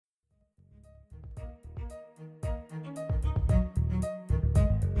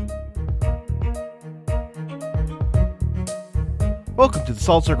Welcome to the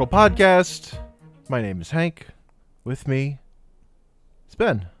Salt Circle Podcast. My name is Hank. With me, it's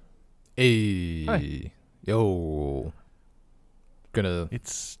Ben. Hey. Hi. Yo.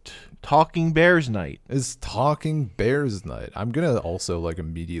 It's Talking Bears night. It's Talking Bears night. I'm gonna also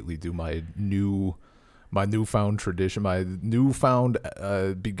immediately do my newfound tradition, my newfound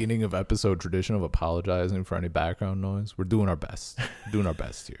beginning of episode tradition of apologizing for any background noise. We're doing our best. Doing our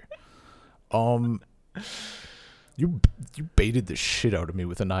best here. You baited the shit out of me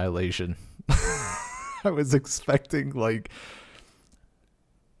with Annihilation. I was expecting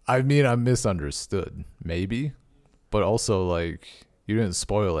I misunderstood, maybe, but also you didn't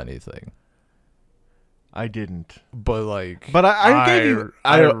spoil anything. I didn't. But I gave you.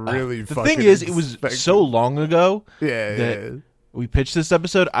 I really. The thing is, it was so long ago. Yeah. We pitched this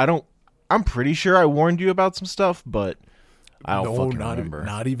episode. I'm pretty sure I warned you about some stuff, but I don't fucking remember.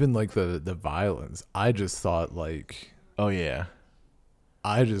 Not even the violence. I just thought Oh yeah.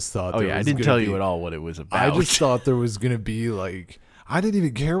 I just thought. Oh yeah. I didn't tell you at all what it was about. I just thought there was gonna be I didn't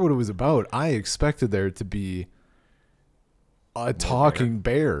even care what it was about. I expected there to be a talking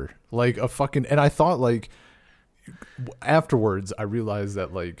bear, a fucking. And I thought afterwards, I realized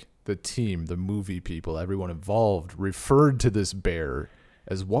that the team, the movie people, everyone involved referred to this bear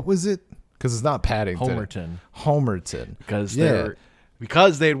as, what was it? Because it's not Paddington. Homerton.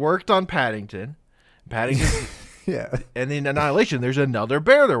 Because they had worked on Paddington. Yeah. And in Annihilation, there's another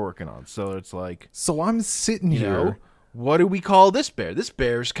bear they're working on. So it's So I'm sitting here. What do we call this bear? This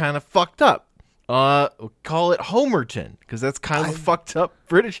bear's kind of fucked up. We'll call it Homerton, because that's kind of a fucked up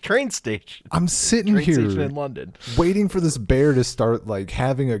British train station. I'm sitting here in London, waiting for this bear to start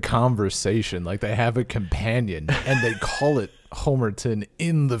having a conversation, they have a companion, and they call it Homerton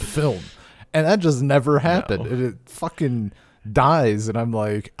in the film, and that just never happened. No. And it fucking dies, and I'm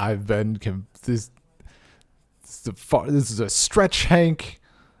I've been this is a stretch, Hank.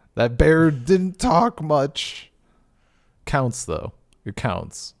 That bear didn't talk much. Counts though. It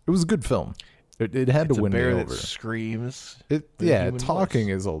counts. It was a good film. It had to win me over. It's a bear that screams. Talking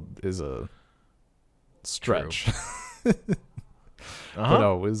is a stretch. But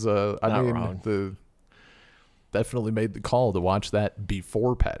no, it was definitely made the call to watch that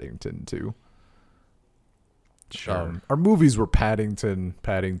before Paddington 2. Sure. Our movies were Paddington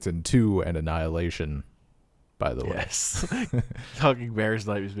 2, and Annihilation, by the way. Yes. Talking Bears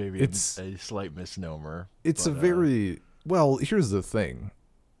night is maybe a slight misnomer. It's well, here's the thing.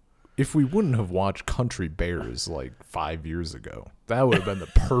 If we wouldn't have watched Country Bears 5 years ago, that would have been the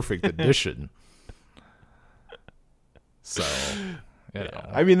perfect addition. So,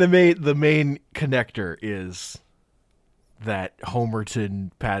 I mean, the main connector is that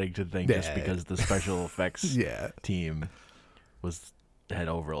Homerton Paddington thing, just because the special effects team had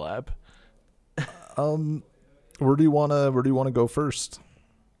overlap. Where do you wanna go first?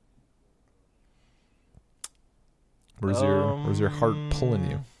 Where's your heart pulling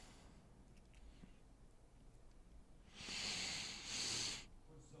you?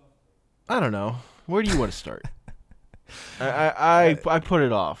 I don't know. Where do you want to start? I put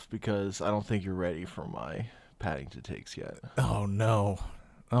it off because I don't think you're ready for my Paddington takes yet. Oh no.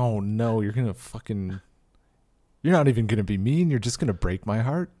 You're gonna you're not even gonna be mean. You're just gonna break my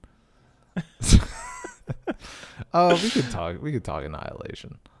heart. We could talk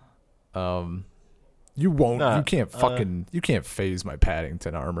Annihilation. You won't. You can't you can't phase my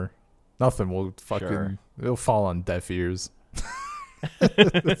Paddington armor. Nothing will fucking. Sure. It'll fall on deaf ears. If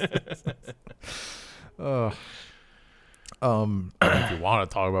you want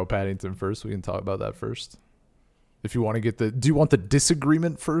to talk about Paddington first, we can talk about that first. If you want to do you want the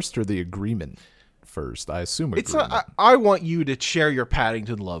disagreement first or the agreement first? I assume agreement. I want you to share your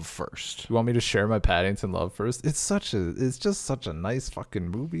Paddington love first. You want me to share my Paddington love first? It's just such a nice fucking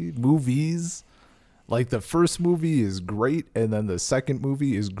movie. Movies. The first movie is great, and then the second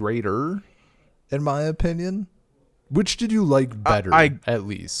movie is greater, in my opinion. Which did you like better, at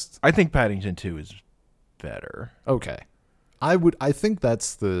least? I think Paddington 2 is better. Okay. I think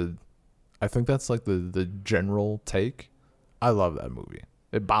that's the general take. I love that movie.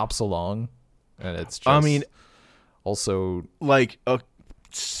 It bops along, and it's just also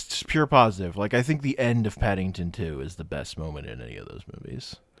it's pure positive. I think the end of Paddington 2 is the best moment in any of those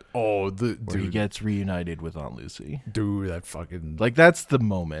movies. Oh, where he gets reunited with Aunt Lucy. Dude, that fucking that's the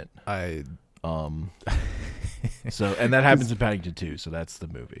moment. So, and that happens in Paddington 2, so that's the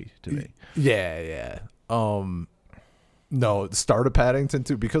movie to me. Yeah. No, the start of Paddington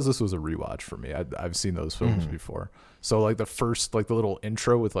 2, because this was a rewatch for me. I've seen those films before. So the first the little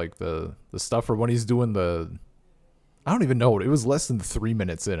intro with the stuff, or when he's doing I don't even know. It was less than 3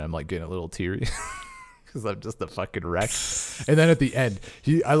 minutes in. I'm getting a little teary. because I'm just a fucking wreck. And then at the end,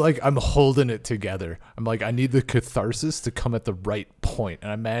 I'm holding it together. I'm like, I need the catharsis to come at the right point,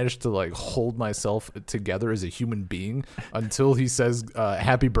 and I managed to like hold myself together as a human being until he says,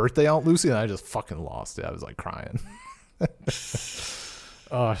 "Happy birthday, Aunt Lucy," and I just fucking lost it. I was like crying.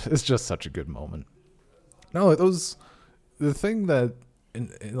 It's just such a good moment. No, the thing that. And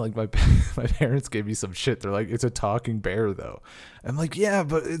like my parents gave me some shit. They're like, it's a talking bear though. I'm like, yeah,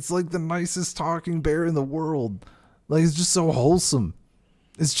 but it's like the nicest talking bear in the world. Like, it's just so wholesome.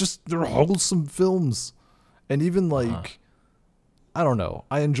 They're wholesome films. And even like, I don't know.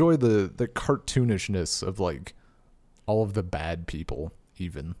 I enjoy the cartoonishness of like all of the bad people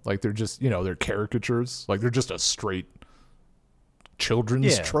even. Like they're just, they're caricatures. Like they're just a straight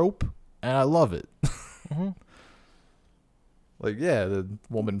children's trope. And I love it. Mm-hmm. Like, yeah, the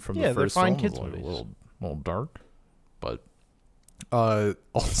woman from the first film was like a little dark. But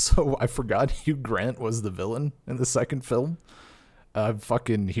also, I forgot Hugh Grant was the villain in the second film. I'm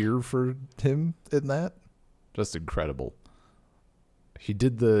fucking here for him in that. Just incredible. He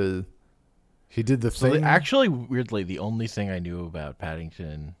did the thing. Actually, weirdly, the only thing I knew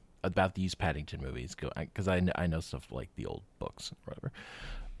about these Paddington movies, because I know stuff like the old books or whatever.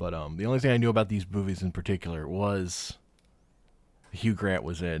 But the only thing I knew about these movies in particular was Hugh Grant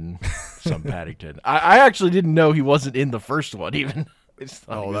was in some Paddington. I actually didn't know he wasn't in the first one even.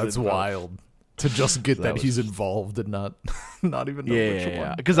 That's wild. To just get that he's involved and not even know which one.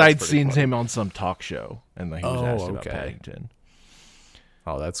 Yeah, because I'd seen him on some talk show and he was asked about Paddington.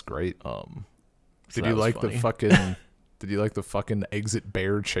 Oh, that's great. Did you like funny. Did you like the fucking exit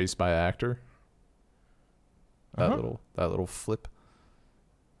bear chased by actor? That little flip.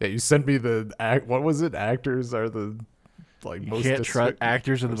 Yeah, you sent me what was it? Actors are the like most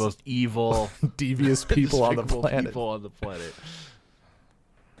actors are the most evil, devious people on the planet.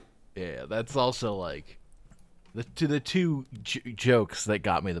 Yeah, that's also like the two jokes that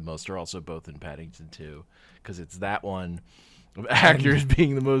got me the most are also both in Paddington 2, because it's that one of actors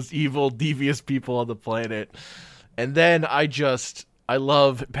being the most evil, devious people on the planet, and then I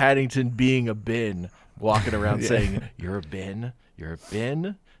love Paddington being a bin, walking around saying, "You're a bin, you're a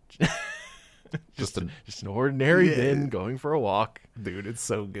bin." just an ordinary bin going for a walk. Dude, it's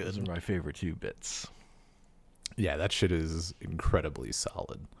so good. Those are my favorite 2 bits. Yeah, that shit is incredibly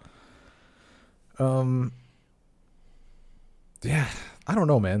solid. Yeah, I don't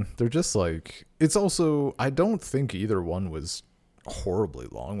know, man. They're just like, it's also, I don't think either one was horribly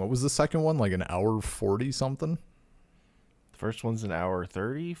long. What was the second one? Like an hour 40 something? The first one's an hour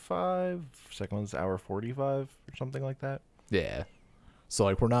 35. Second one's an hour 45 or something like that. Yeah. So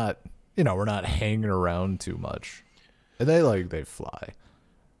like we're not hanging around too much. And they fly.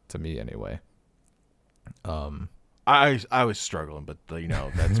 To me anyway. I was struggling, but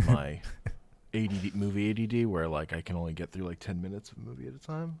that's my movie ADD, where like I can only get through like 10 minutes of a movie at a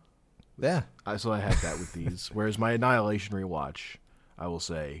time. Yeah. So I had that with these. Whereas my Annihilation rewatch, I will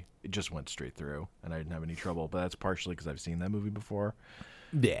say, it just went straight through and I didn't have any trouble, but that's partially because I've seen that movie before.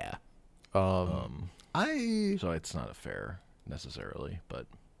 Yeah. So it's not a fair necessarily, but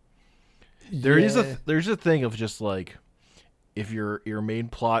there's a thing of just like, if your main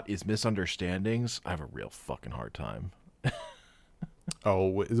plot is misunderstandings, I have a real fucking hard time. Oh,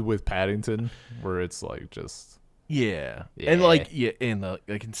 with Paddington, where it's like just and like in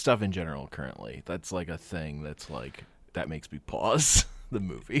in stuff in general currently, that's like a thing that's like that makes me pause the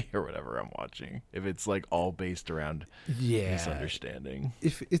movie or whatever I'm watching if it's like all based around misunderstanding.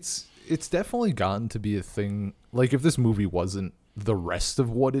 If it's definitely gotten to be a thing. Like if this movie wasn't the rest of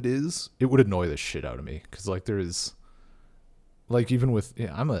what it is, it would annoy the shit out of me, because like there is. Like even with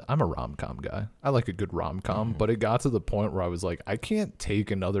I'm a rom-com guy. I like a good rom-com, but it got to the point where I was like, I can't take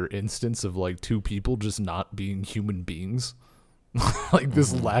another instance of like 2 people just not being human beings. Like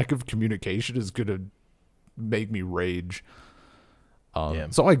this lack of communication is gonna make me rage.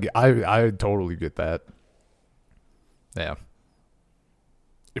 So I totally get that. Yeah.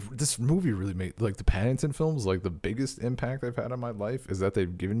 If this movie really made, like the Paddington films, like the biggest impact I've had on my life is that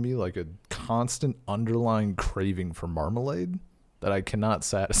they've given me like a constant underlying craving for marmalade that I cannot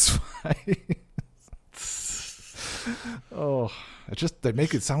satisfy. They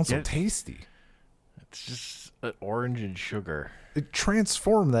make it sound so tasty. It's just orange and sugar. It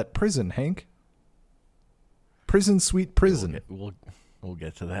transformed that prison, Hank. Prison, sweet prison. We'll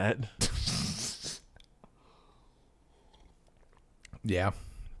get to that. Yeah.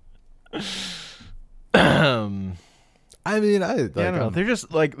 I mean, they're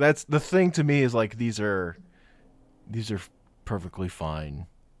just like, that's the thing to me is like these are perfectly fine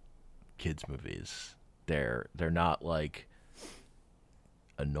kids movies. They're not like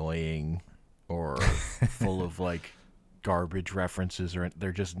annoying or full of like garbage references, or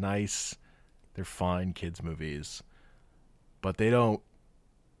they're just nice. They're fine kids movies, but they're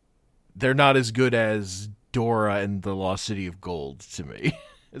not as good as Dora and the Lost City of Gold to me.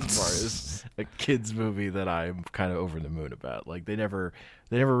 As far as a kids movie that I'm kind of over the moon about. Like they never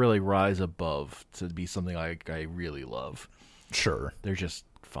really rise above to be something like I really love. Sure. They're just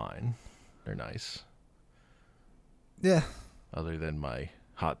fine. They're nice. Yeah. Other than my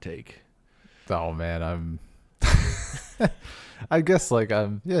hot take. Oh man, I guess like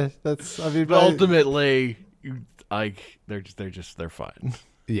that's but ultimately they're fine.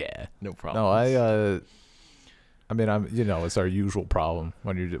 Yeah. No problem. No, I mean, it's our usual problem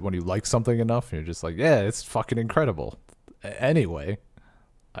when you like something enough, and you're just like, yeah, it's fucking incredible. Anyway,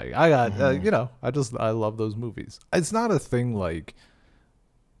 I got, I love those movies. It's not a thing like,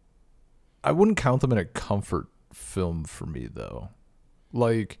 I wouldn't count them in a comfort film for me though.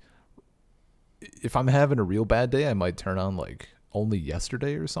 Like, if I'm having a real bad day, I might turn on like Only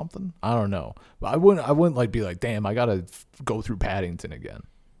Yesterday or something. I don't know, but I wouldn't like be like, damn, I gotta go through Paddington again.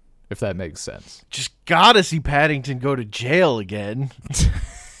 If that makes sense. Just gotta see Paddington go to jail again.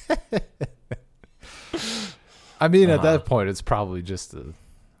 I mean, at that point, it's probably just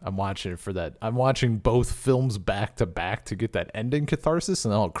I'm watching it for that. I'm watching both films back to back to get that ending catharsis,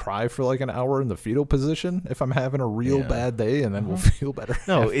 and then I'll cry for like an hour in the fetal position if I'm having a real bad day, and then we'll feel better.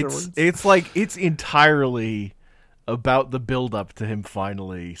 No, afterwards. it's entirely about the build up to him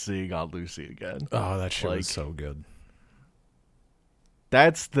finally seeing Aunt Lucy again. Oh, that shit was so good.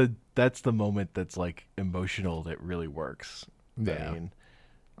 That's the moment that's like emotional that really works. Yeah. I mean,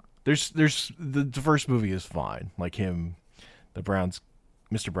 there's the first movie is fine. Like him,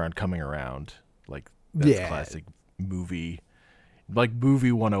 Mr. Brown coming around. Like that's classic movie. Like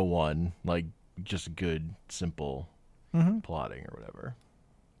movie 101. Like just good, simple plotting or whatever.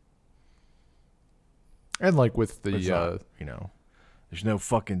 And like with the there's no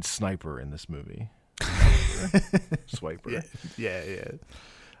fucking sniper in this movie. Swiper. Yeah.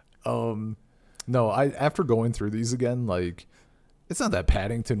 No, after going through these again, like it's not that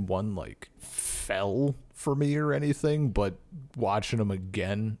Paddington 1 like fell for me or anything, but watching them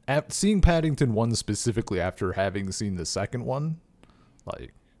again, seeing Paddington 1 specifically after having seen the second one,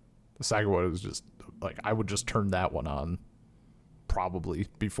 like the second one was just like I would just turn that one on probably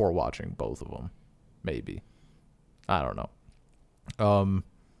before watching both of them. Maybe. I don't know.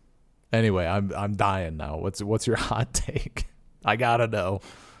 Anyway, I'm dying now. What's your hot take? I gotta know.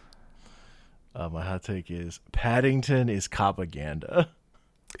 My hot take is Paddington is propaganda.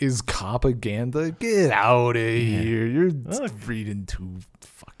 Is propaganda? Get out of here! You're reading too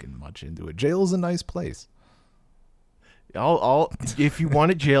fucking much into it. Jail's a nice place. If you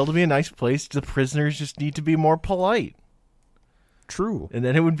wanted jail to be a nice place, the prisoners just need to be more polite. True, and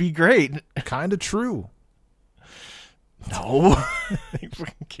then it would be great. Kind of true. No, are you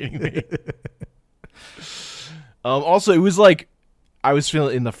fucking kidding me? Also, it was like I was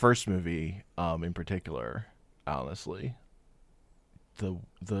feeling in the first movie, in particular, honestly,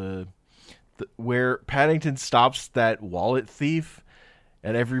 the where Paddington stops that wallet thief,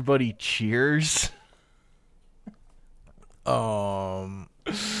 and everybody cheers.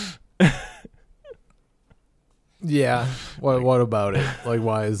 Yeah. What about it? Like,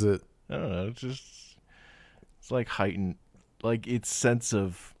 why is it? I don't know. It's like heightened, like its sense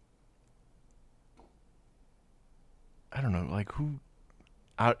of, I don't know, like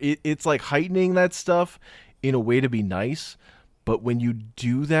it's like heightening that stuff in a way to be nice, but when you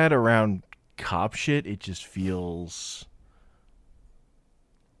do that around cop shit, it just feels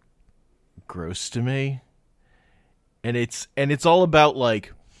gross to me. And it's all about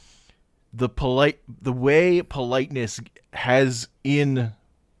like the way politeness has in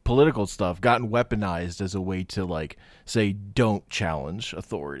political stuff gotten weaponized as a way to like say don't challenge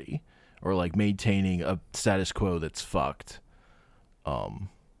authority or like maintaining a status quo that's fucked.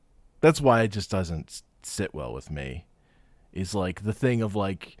 That's why it just doesn't sit well with me. Is like the thing of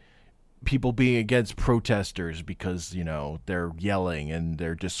like people being against protesters because, you know, they're yelling and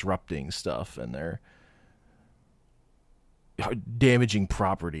they're disrupting stuff and they're damaging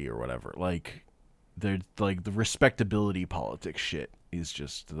property or whatever. Like they're like the respectability politics shit is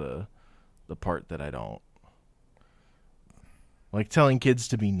just the part that I don't like. Telling kids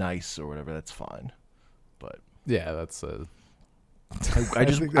to be nice or whatever, that's fine, but yeah, that's like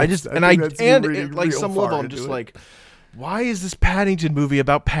some level I'm just like, why is this Paddington movie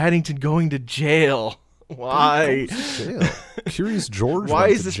about Paddington going to jail? Why? Curious George. Why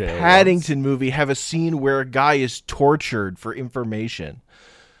is this Paddington movie have a scene where a guy is tortured for information?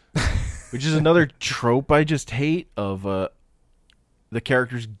 Which is another trope I just hate of the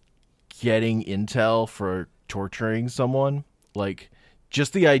characters getting intel for torturing someone, like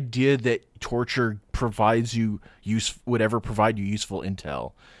just the idea that torture provides you provide you useful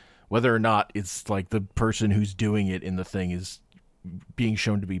intel, whether or not it's like the person who's doing it in the thing is being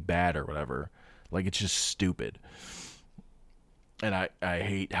shown to be bad or whatever. Like, it's just stupid. And I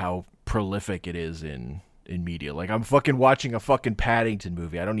hate how prolific it is in media. Like, I'm fucking watching a fucking Paddington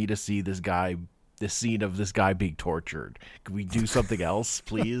movie. I don't need to see this scene of this guy being tortured. Can we do something else,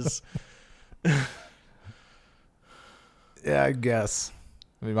 please? Yeah, I guess.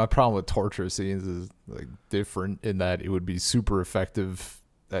 I mean, my problem with torture scenes is like different in that it would be super effective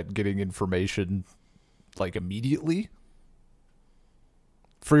at getting information like immediately.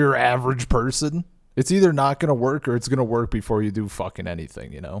 For your average person, it's either not going to work or it's going to work before you do fucking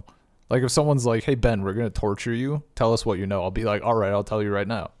anything, you know? Like if someone's like, hey, Ben, we're going to torture you. Tell us what you know. I'll be like, all right, I'll tell you right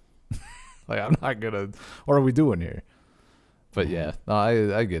now. Like, I'm not going to, what are we doing here? But yeah, no,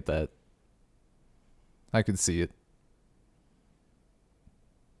 I get that. I can see it.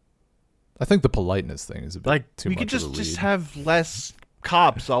 I think the politeness thing is a bit like, too we much could of a just read. have less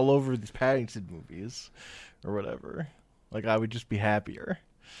cops all over these Paddington movies or whatever. Like, I would just be happier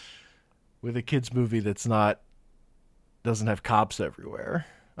with a kids movie doesn't have cops everywhere.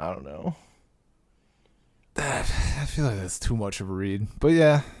 I don't know. I feel like that's too much of a read. But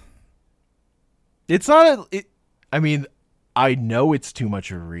yeah. It's not I mean, I know it's too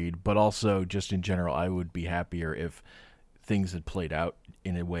much of a read, but also just in general, I would be happier if things had played out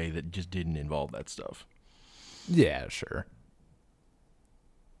in a way that just didn't involve that stuff. Yeah, sure.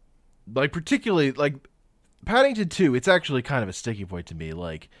 Like, particularly, like, Paddington 2, it's actually kind of a sticky point to me.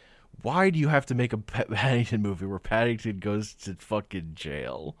 Like, why do you have to make a Paddington movie where Paddington goes to fucking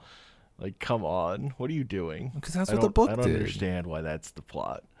jail? Like, come on. What are you doing? Because that's what the book did. I did. don't understand why that's the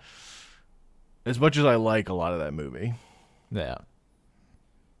plot. As much as I like a lot of that movie. Yeah.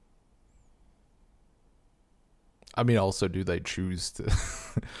 I mean, also, do they choose to...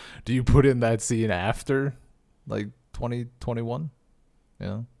 do you put in that scene after, like, 2021?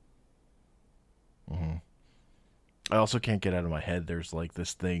 Yeah. Mm-hmm. I also can't get out of my head. There's like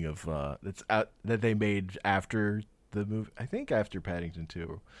this thing of that's out that they made after the movie. I think after Paddington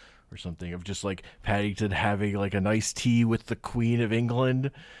 2 or something, of just like Paddington having like a nice tea with the Queen of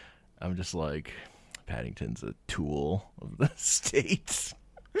England. I'm just like, Paddington's a tool of the state.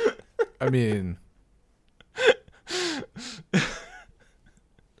 I mean,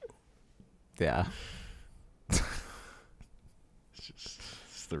 yeah.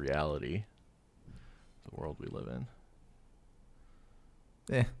 It's the reality. The world we live in.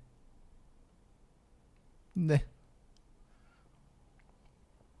 Nah.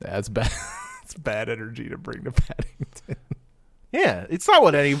 That's bad. It's bad energy to bring to Paddington. Yeah, it's not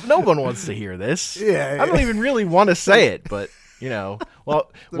what no one wants to hear this. Yeah, I don't even really want to say it, but you know, while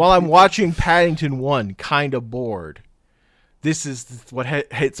I'm watching Paddington 1, kind of bored, this is what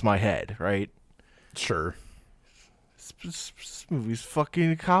hits my head, right? Sure. This movie's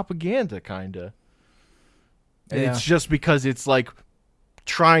fucking propaganda, kind of. And Yeah. it's just because it's like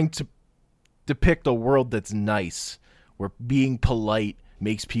trying to depict a world that's nice, where being polite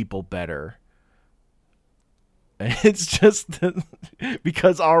makes people better. And it's just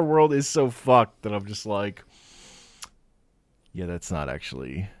because our world is so fucked that I'm just like, yeah, that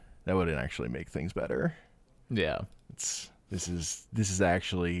wouldn't actually make things better. Yeah. This is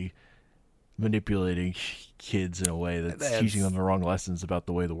actually manipulating kids in a way that's teaching them the wrong lessons about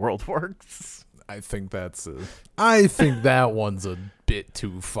the way the world works. I think that one's a bit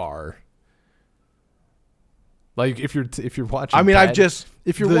too far. Like if you're watching, I mean,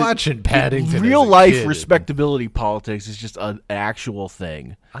 if you're watching Paddington, real as a life kid, respectability politics is just an actual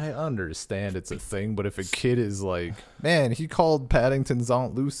thing. I understand it's a thing, but if a kid is like, man, he called Paddington's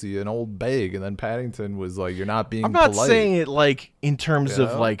Aunt Lucy an old bag, and then Paddington was like, you're not being. I'm not polite. saying it like in terms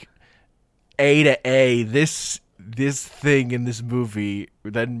of like A to A. This thing in this movie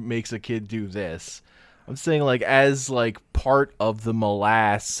then makes a kid do this. I'm saying like as like part of the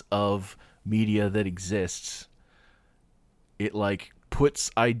morass of media that exists. It like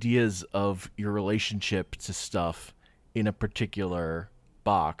puts ideas of your relationship to stuff in a particular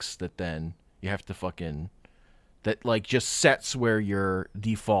box that then you have to that like just sets where your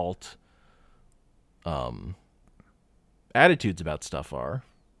default attitudes about stuff are.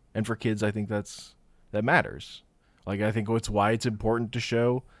 And for kids, I think that matters. Like, I think it's why it's important to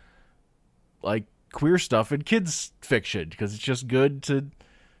show like queer stuff in kids fiction, because it's just good to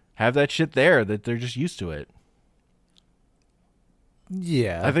have that shit there, that they're just used to it.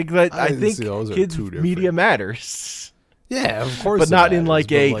 Yeah, I think kids media matters. Yeah, of course, but not in like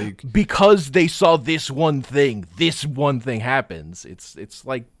because they saw this one thing happens. It's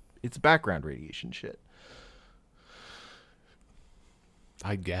like it's background radiation shit.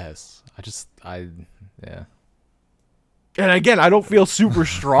 I guess. Yeah. And again, I don't feel super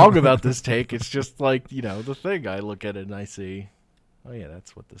strong about this take. It's just like, the thing. I look at it and I see, oh yeah,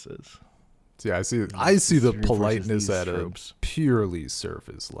 that's what this is. Yeah, I see the politeness at tropes. A purely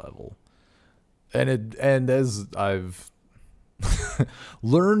surface level. And as I've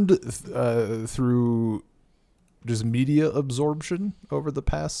learned through just media absorption over the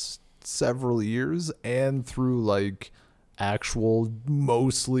past several years and through like actual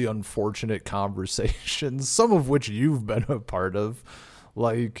mostly unfortunate conversations, some of which you've been a part of,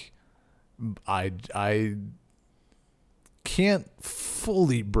 like I can't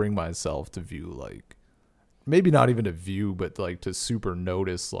fully bring myself to view, like, maybe not even to view, but like to super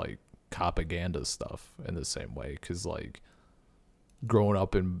notice like propaganda stuff in the same way, because like growing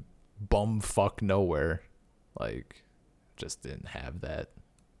up in bumfuck nowhere, like just didn't have that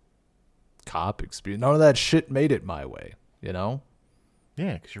cop experience. None of that shit made it my way, Yeah,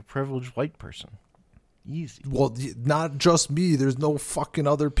 because you're a privileged white person. Easy. Well, not just me. There's no fucking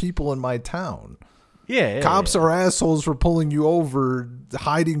other people in my town. Yeah. Cops are assholes for pulling you over,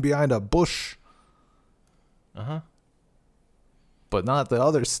 hiding behind a bush. But not the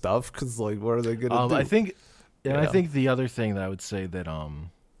other stuff, because like, what are they gonna do? I think the other thing that I would say that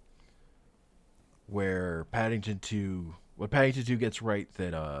where Paddington 2 gets right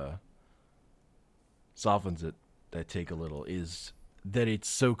that softens it, that take a little, is that it's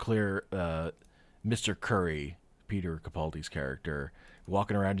so clear Mr. Curry, Peter Capaldi's character,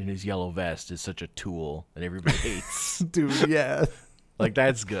 walking around in his yellow vest is such a tool that everybody hates. Dude, yeah. Like,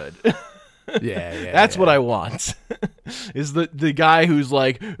 that's good. Yeah. That's what I want. Is the guy who's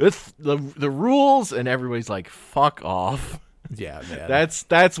like, it's the rules, and everybody's like, fuck off. Yeah, man.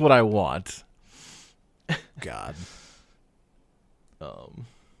 That's what I want. God.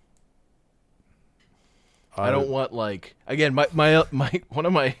 I don't want, like, again, my one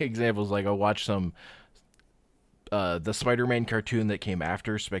of my examples, like, I watched some the Spider-Man cartoon that came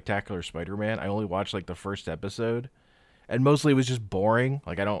after Spectacular Spider-Man. I only watched like the first episode, and mostly it was just boring.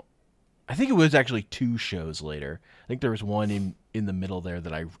 Like, I think it was actually 2 shows later. I think there was one in the middle there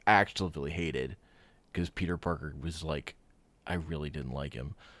that I actually hated, because Peter Parker was like, I really didn't like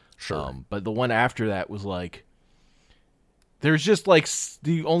him. Sure. But the one after that was like, there's just like,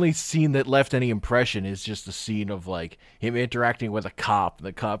 the only scene that left any impression is just the scene of like him interacting with a cop, and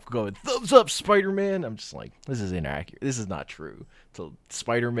the cop going, thumbs up, Spider-Man. I'm just like, this is inaccurate. This is not true. So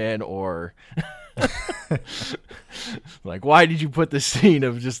Spider-Man, or like, why did you put this scene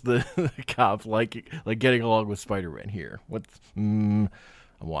of just the cop like getting along with Spider-Man here? What? I'm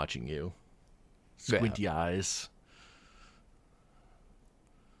watching you. Squinty eyes.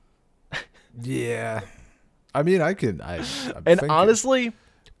 Yeah. I mean, honestly,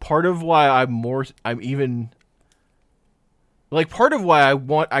 part of why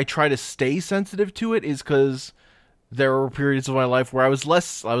I try to stay sensitive to it is because there were periods of my life where I was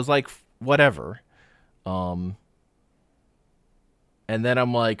like, whatever. And then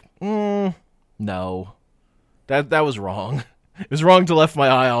I'm like, no, that was wrong. It was wrong to left my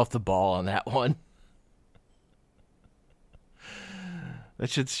eye off the ball on that one. That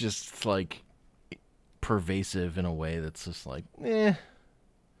shit's just like pervasive in a way that's just like,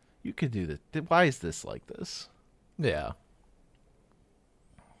 you could do this. Why is this like this? Yeah.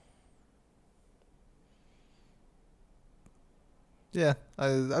 Yeah,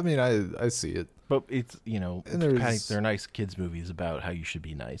 I mean, I see it. But it's, they're nice kids movies about how you should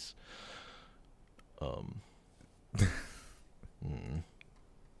be nice.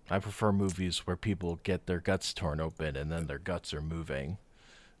 I prefer movies where people get their guts torn open and then their guts are moving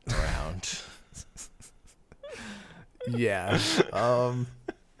around. Yeah.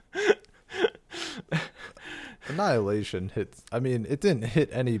 Annihilation hits. I mean, it didn't hit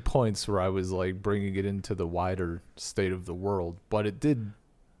any points where I was like bringing it into the wider state of the world, but it did.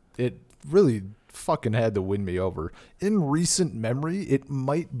 It really fucking had to win me over. In recent memory, it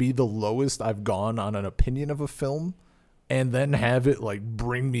might be the lowest I've gone on an opinion of a film, and then have it like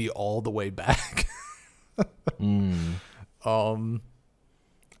bring me all the way back.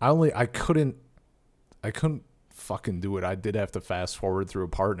 I couldn't fucking do it. I did have to fast forward through a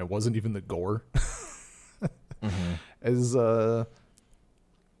part, and it wasn't even the gore. As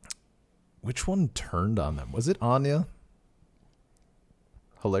which one turned on them? Was it Anya?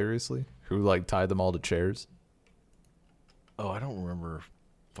 Hilariously, who like tied them all to chairs? Oh, I don't remember.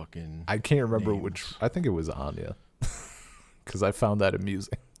 Fucking. I can't remember names. which. I think it was Anya, because I found that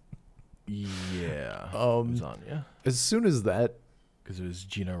amusing. Yeah. It was Anya. As soon as that, because it was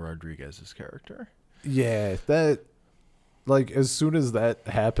Gina Rodriguez's character. Yeah, that like as soon as that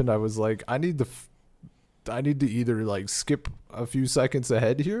happened, I was like, I need to either like skip a few seconds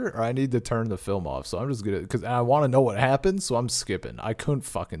ahead here, or I need to turn the film off. So I'm just gonna, because I want to know what happened, so I'm skipping. I couldn't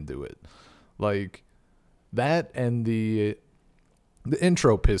fucking do it. Like that, and the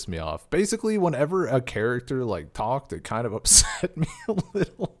intro pissed me off. Basically, whenever a character like talked, it kind of upset me a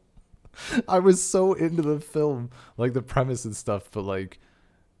little. I was so into the film, like the premise and stuff, but like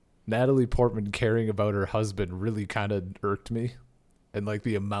Natalie Portman caring about her husband really kind of irked me. And like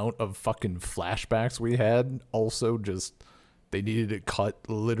the amount of fucking flashbacks we had also just, they needed to cut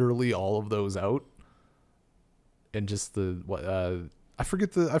literally all of those out. And just I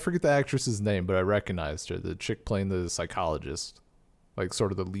forget the actress's name, but I recognized her, the chick playing the psychologist, like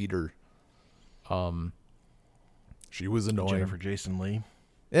sort of the leader. She was annoying. Jennifer Jason Leigh.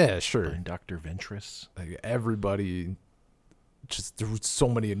 Yeah, sure. And Dr. Ventress. Like everybody, just there was so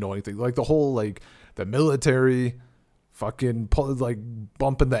many annoying things. Like the whole like the military fucking like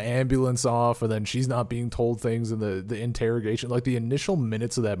bumping the ambulance off, and then she's not being told things in the interrogation. Like the initial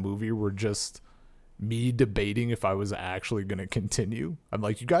minutes of that movie were just me debating if I was actually going to continue. I'm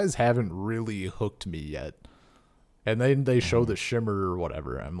like, you guys haven't really hooked me yet. And then they show the shimmer or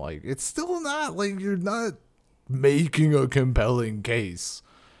whatever. I'm like, it's still not, like, you're not making a compelling case.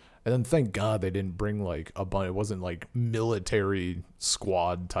 And then thank God they didn't bring like a bunch. It wasn't like military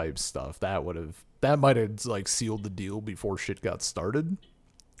squad type stuff. That might have like sealed the deal before shit got started.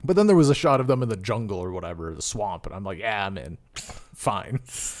 But then there was a shot of them in the jungle or whatever, the swamp, and I'm like, yeah, man, fine.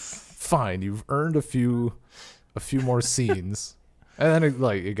 You've earned a few more scenes, and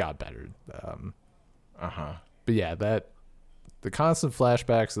then it got better. But yeah, the constant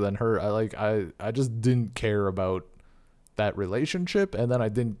flashbacks, and then her, I just didn't care about that relationship. And then I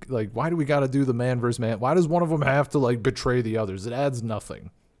didn't like, why do we got to do the man versus man? Why does one of them have to like betray the others? It adds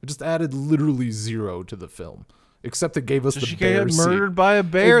nothing. It just added literally zero to the film, except it gave us the bear scene. Murdered by a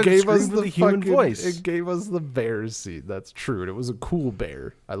bear. It gave us the human voice. It gave us the bear scene. That's true. And it was a cool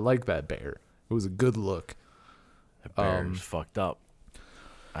bear. I like that bear. It was a good look. That bear was fucked up.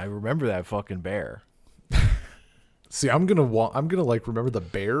 I remember that fucking bear. See, I'm gonna like remember the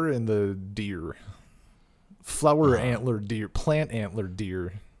bear and the deer. Flower antler deer, plant antler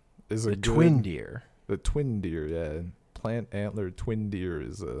deer is a twin deer. The twin deer, yeah. Plant antler twin deer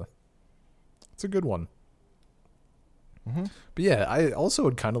it's a good one. Mm-hmm. But yeah, I also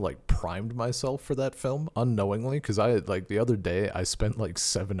had kind of like primed myself for that film unknowingly, because I like the other day I spent like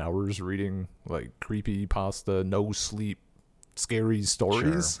 7 hours reading like creepypasta, no sleep, scary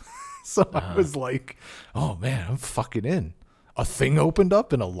stories. Sure. So I was like, oh man, I'm fucking in. A thing opened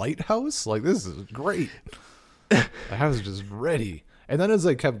up in a lighthouse? Like, this is great. I was just ready. And then as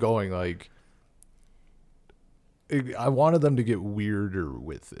I kept going, like, I wanted them to get weirder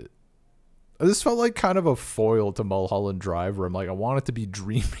with it. This felt like kind of a foil to Mulholland Drive, where I'm like, I want it to be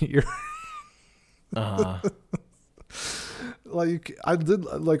dreamier. Like, I did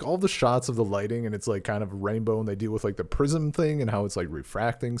like all the shots of the lighting, and it's like kind of rainbow, and they deal with like the prism thing and how it's like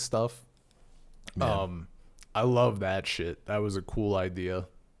refracting stuff. Yeah. I love that shit. That was a cool idea.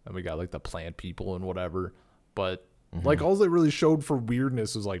 And we got like the plant people and whatever. But like all they really showed for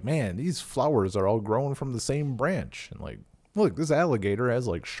weirdness was like, man, these flowers are all growing from the same branch. And like, look, this alligator has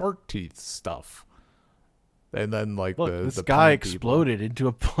like shark teeth stuff. And then like this guy exploded into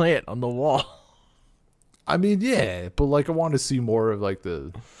a plant on the wall. I mean, yeah, but like I want to see more of like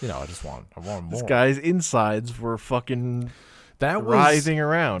I want more. This guy's insides were fucking writhing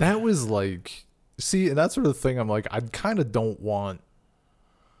around. That was like, see, and that sort of thing. I'm like, I kind of don't want.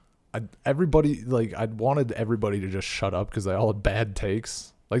 I wanted everybody to just shut up because they all had bad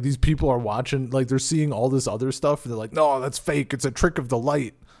takes. Like these people are watching, like they're seeing all this other stuff, and they're like, no, that's fake. It's a trick of the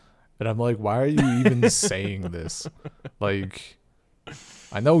light. And I'm like, why are you even saying this? Like,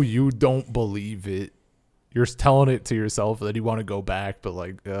 I know you don't believe it. You're telling it to yourself that you want to go back, but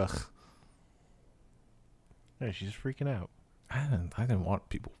like, ugh. Yeah, she's freaking out. I didn't want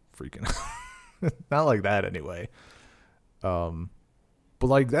people freaking out. Not like that anyway. But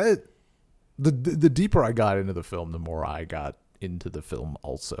like that, the deeper I got into the film, the more I got into the film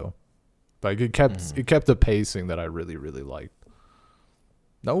also. Like it kept a pacing that I really, really liked.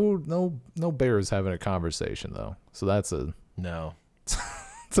 No bears having a conversation though. So that's a no.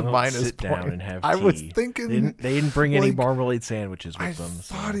 It's a minus sit point. Down and have tea. I was thinking they didn't bring any marmalade sandwiches with them. I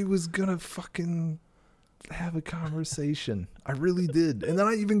thought he was gonna fucking have a conversation. I really did. And then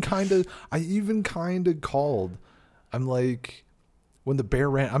I even kind of called. I'm like, when the bear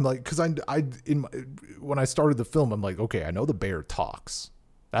ran, I'm like, because when I started the film, I'm like, okay, I know the bear talks.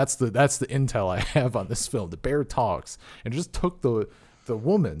 That's the intel I have on this film. The bear talks, and just took the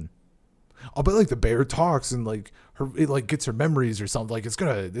woman, Oh, but like the bear talks and like it like gets her memories or something. Like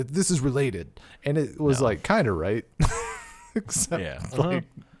this is related, and it was like kind of right, except like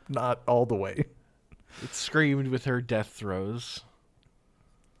not all the way. It screamed with her death throes.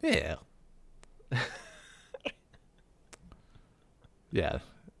 Yeah. Yeah.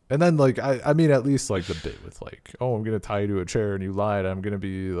 And then, like, I mean, at least, like, the bit with, like, oh, I'm going to tie you to a chair and you lied. I'm going to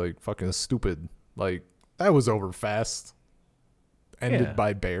be, like, fucking stupid. Like, that was over fast. Ended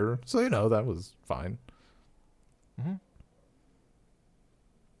by bear. So, that was fine. Mm-hmm.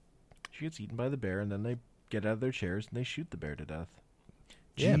 She gets eaten by the bear, and then they get out of their chairs and they shoot the bear to death.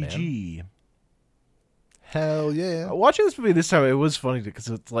 Yeah, GG. Man. Hell yeah. Watching this movie this time, it was funny because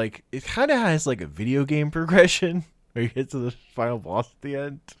it's like, it kind of has, like, a video game progression where you get to the final boss at the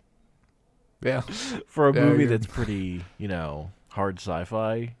end. Yeah. For a movie that's pretty, hard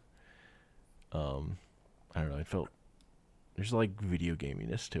sci-fi. I don't know. It felt there's like video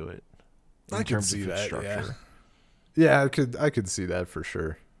gaminess to it. I can see that. Structure. Yeah, I could see that for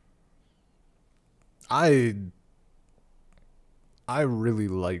sure. I really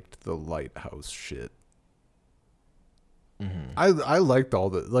liked the lighthouse shit. Mm-hmm. I liked all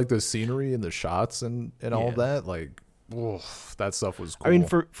the scenery and the shots and all that. Like, that stuff was cool. I mean,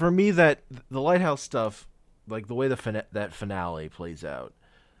 for me, that the lighthouse stuff, like the way that finale plays out,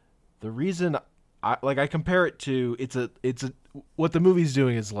 the reason I compare it to it's a what the movie's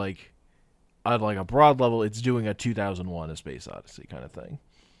doing is like on like a broad level, it's doing a 2001: A Space Odyssey kind of thing.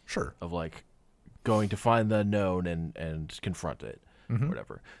 Sure. Of like going to find the unknown and confront it. Mm-hmm.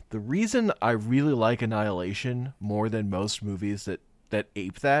 Whatever. The reason I really like Annihilation more than most movies that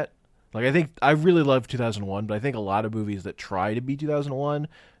ape that, like I think I really love 2001, but I think a lot of movies that try to be 2001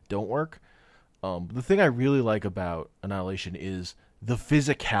 don't work. The thing I really like about Annihilation is the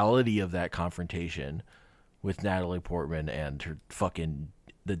physicality of that confrontation with Natalie Portman and her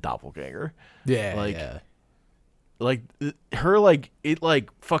the doppelganger. Yeah, like her like it like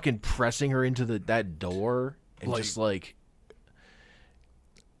fucking pressing her into that door and like, just like.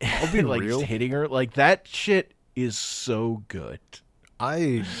 I'll be like real. Just hitting her like that shit is so good.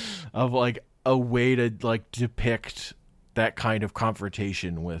 Of like a way to like depict that kind of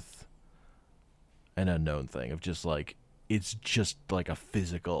confrontation with an unknown thing of just like it's just like a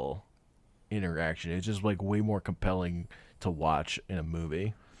physical interaction. It's just like way more compelling to watch in a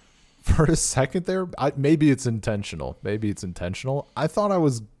movie. For a second there, maybe it's intentional. I thought I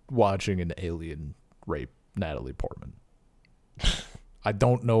was watching an alien rape Natalie Portman. I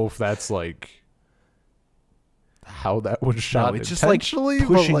don't know if that's like how that was shot. No, it's just intentionally, like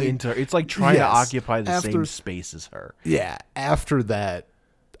pushing like, into her. It's like trying to occupy the same space as her. Yeah. After that,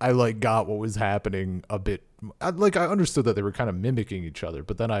 I like got what was happening a bit. I understood that they were kind of mimicking each other,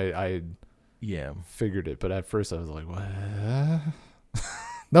 but then I figured it. But at first I was like, what?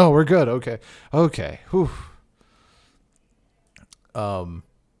 No, we're good. Okay. Whew. I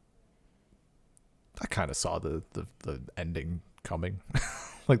kind of saw the ending coming,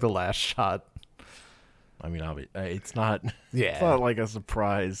 like the last shot. I mean, it's not. Yeah, it's not like a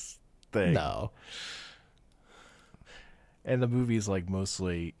surprise thing. No. And the movie's like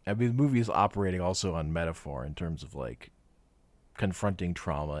mostly. I mean, the movie's operating also on metaphor in terms of like confronting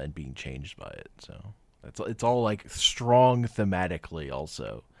trauma and being changed by it. So it's all like strong thematically.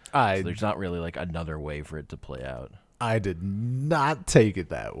 Also, so there's not really like another way for it to play out. I did not take it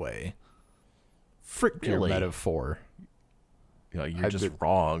that way. Frick your metaphor. You're just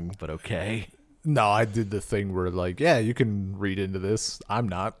wrong, but okay. No, I did the thing where like, yeah, you can read into this. I'm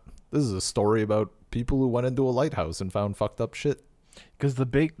not. This is a story about people who went into a lighthouse and found fucked up shit. Because the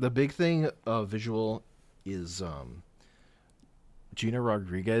big thing visual is Gina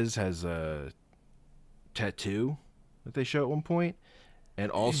Rodriguez has a tattoo that they show at one point,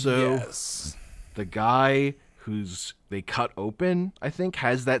 and also the guy who's they cut open, I think,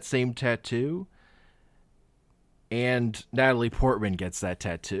 has that same tattoo. And Natalie Portman gets that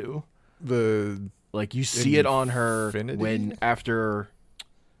tattoo. You see it on her when after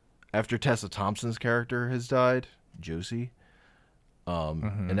Tessa Thompson's character has died, Josie.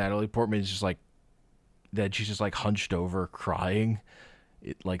 And Natalie Portman is just like that. She's just like hunched over, crying,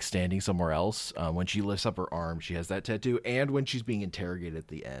 like standing somewhere else. When she lifts up her arm, she has that tattoo. And when she's being interrogated at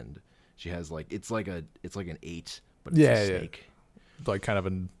the end, she has like it's like an 8, but it's a snake. Like kind of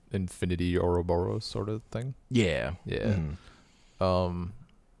an Infinity Ouroboros sort of thing. Yeah. Mm-hmm.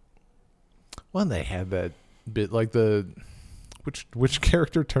 When they had that bit, like which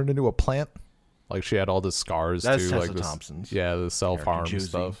character turned into a plant? Like she had all the scars That's too. Tessa like Thompson's. Yeah, the self-harm Josie.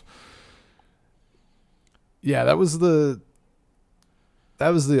 stuff. Yeah, that was the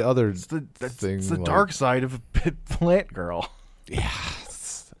other thing. It's the dark side of a plant girl. Yeah,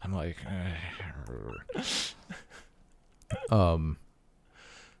 I'm like,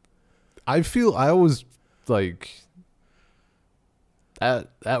 I always like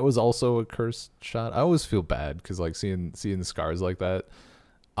that was also a cursed shot. I always feel bad because like seeing scars like that.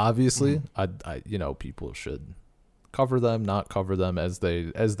 Obviously, I people should cover them, not cover them as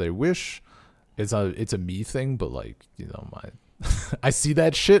they wish. It's a me thing, but like I see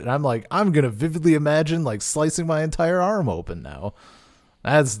that shit and I'm like, I'm gonna vividly imagine like slicing my entire arm open now.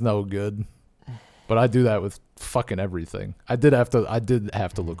 That's no good. But I do that with fucking everything. I did have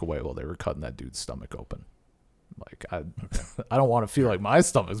to look away while they were cutting that dude's stomach open. Like I don't want to feel like my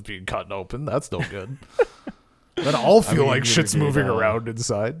stomach's being cut open. That's no good. Then I'll feel like shit's moving around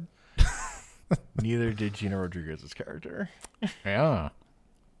inside. Neither did Gina Rodriguez's character. Yeah.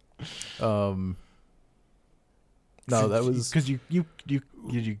 No, that was because you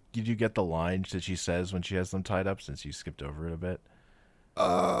get the line that she says when she has them tied up, since you skipped over it a bit.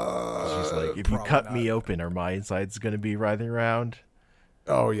 She's like, if you cut me open, are my insides going to be writhing around?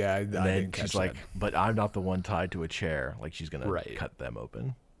 Oh yeah, and then she's like, but I'm not the one tied to a chair. Like she's going to cut them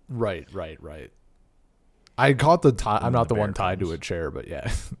open. Right. I caught the I'm not the one tied to a chair, but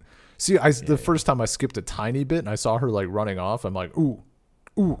yeah. See, the first time I skipped a tiny bit and I saw her like running off, I'm like, ooh,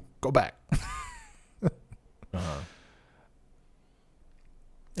 go back.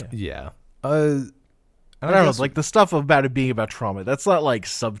 Yeah. I don't know, like the stuff about it being about trauma, that's not like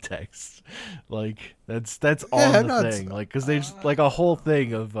subtext. Like that's on the thing. Like because there's like a whole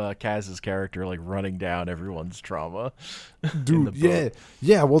thing of Kaz's character like running down everyone's trauma. Dude,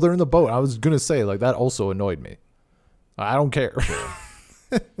 yeah. Well, they're in the boat. I was gonna say like that also annoyed me. I don't care.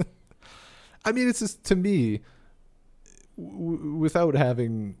 I mean, it's just to me, without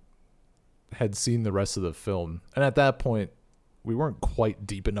having had seen the rest of the film, and at that point, we weren't quite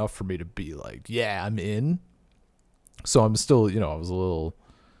deep enough for me to be like, yeah, I'm in. So I'm still, I was a little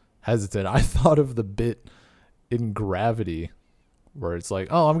hesitant. I thought of the bit in Gravity where it's like,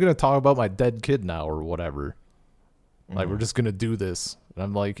 oh, I'm going to talk about my dead kid now or whatever. Like, we're just going to do this. And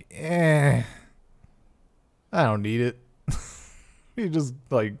I'm like, I don't need it. You just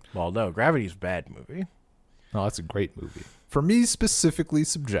like... Well, no, Gravity's a bad movie. No, that's a great movie. For me, specifically,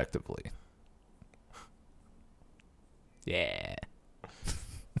 subjectively. Yeah.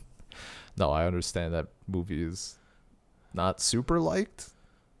 No, I understand that movie is not super liked,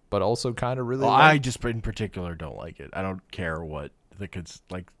 but also kind of really liked. I just in particular don't like it. I don't care what the kids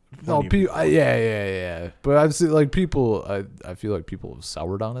like. No, yeah. But I've seen like people. I feel like people have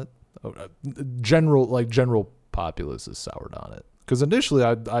soured on it. General populace is soured on it. Because initially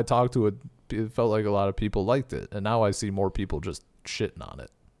I talked to it. It felt like a lot of people liked it, and now I see more people just shitting on it.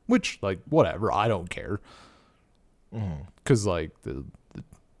 Which like whatever, I don't care. Because like the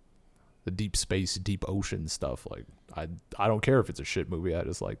deep space, deep ocean stuff, like I don't care if it's a shit movie. I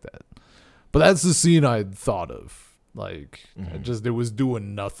just like that. But that's the scene I thought of. Like it was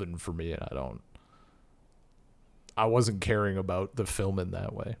doing nothing for me, and I wasn't caring about the film in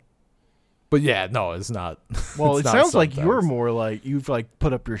that way. But yeah, no, it's not. Well, it sounds like you're more like you've like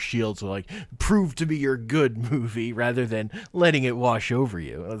put up your shield to like prove to me you're a good movie rather than letting it wash over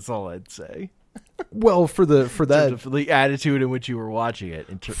you. That's all I'd say. Well, for the attitude in which you were watching it,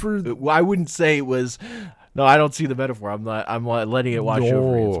 I wouldn't say it was. No, I don't see the metaphor. I'm letting it wash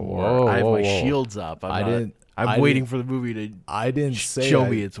over me. It's more. I have my shields up. I'm waiting for the movie to. Show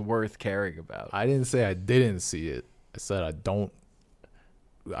me it's worth caring about. I didn't say I didn't see it. I said I don't.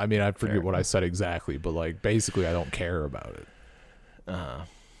 I mean, I forget what I said exactly, but like basically, I don't care about it.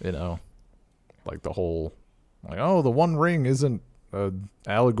 Like the whole, like, oh, the One Ring isn't an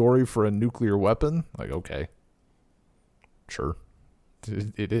allegory for a nuclear weapon. Like, okay, sure,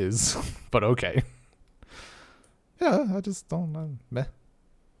 it is, but okay. Yeah, I just don't know. Meh.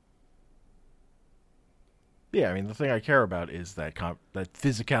 Yeah, I mean, the thing I care about is that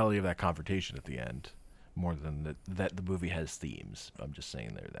physicality of that confrontation at the end. More than that the movie has themes. I'm just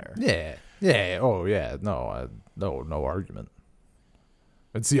saying they're there. Yeah. Oh, yeah. No argument.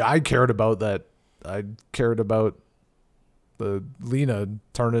 And see, I cared about that. I cared about the Lena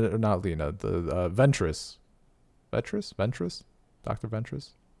turning it, or not Lena, the Ventress. Ventress? Dr.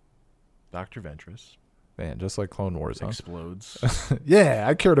 Ventress? Dr. Ventress. Man, just like Clone Wars, explodes. Yeah,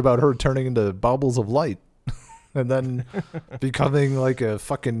 I cared about her turning into baubles of light and then becoming like a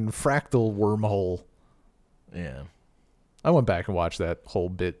fucking fractal wormhole. Yeah. I went back and watched that whole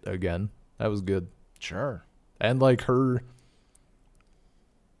bit again. That was good. Sure. And like her,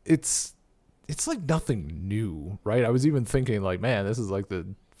 it's like nothing new, right? I was even thinking like, man, this is like the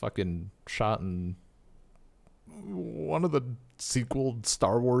fucking shot in one of the sequel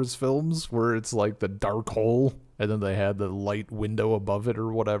Star Wars films where it's like the dark hole and then they had the light window above it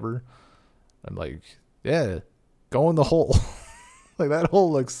or whatever. I'm like, yeah, go in the hole. Like, that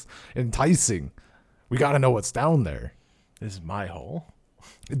hole looks enticing. We got to know what's down there. This is my hole.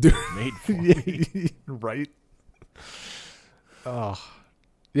 Dude, made for me. Right? Oh.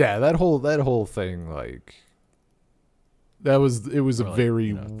 Yeah, that whole thing, like, it was a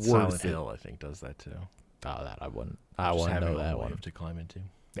very worth Silent it. Hill, I think, does that too. Oh, that I wouldn't know that one. To climb into.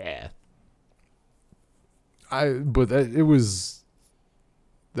 Yeah. It was,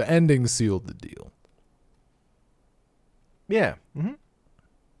 the ending sealed the deal. Yeah. Mm-hmm.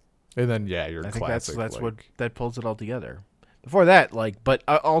 And then, yeah, your I classic. think that's like, what that pulls it all together. Before that, like, but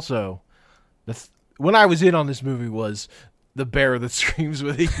also, when I was in on this movie was the bear that screams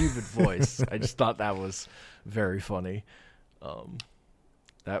with a human voice. I just thought that was very funny.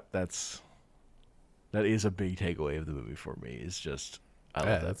 That is a big takeaway of the movie for me. Is just I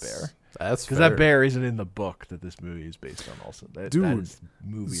love that bear. That's because that bear isn't in the book that this movie is based on. Also, that is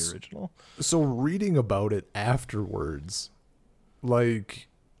movie original. So reading about it afterwards, like,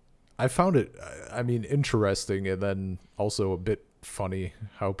 I found it, I mean, interesting, and then also a bit funny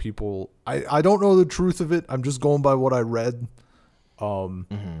how people, I don't know the truth of it. I'm just going by what I read.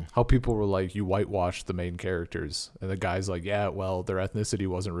 How people were like, you whitewashed the main characters, and the guy's like, yeah, well, their ethnicity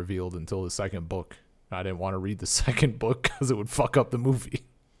wasn't revealed until the second book. I didn't want to read the second book because it would fuck up the movie.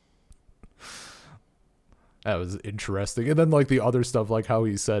 That was interesting. And then, like, the other stuff, like how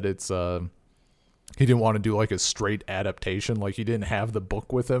he said it's he didn't want to do like a straight adaptation, like he didn't have the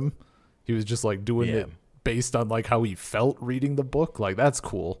book with him. He was just like doing it based on like how he felt reading the book. Like, that's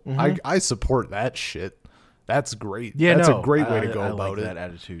cool. I support that shit. That's great. Yeah, that's a great way to go about it. That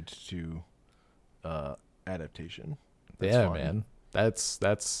attitude to adaptation. That's fun. Man. That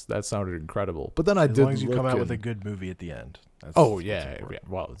sounded incredible. But then as long as you come out with a good movie at the end. That's yeah.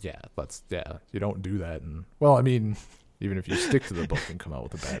 Well, yeah. You don't do that. And well, I mean, even if you stick to the book and come out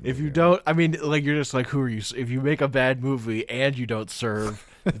with a bad movie. If you don't, I mean, like, you're just like, who are you? If you make a bad movie and you don't serve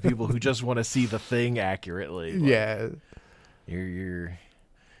the people who just want to see the thing accurately, like, yeah, you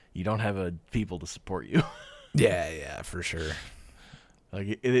don't have people to support you. Yeah, for sure.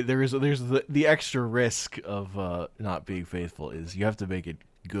 Like, there's the extra risk of not being faithful is you have to make it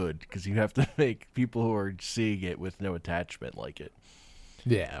good, because you have to make people who are seeing it with no attachment like it.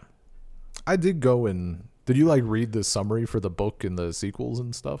 Yeah, I did go and did you like read the summary for the book and the sequels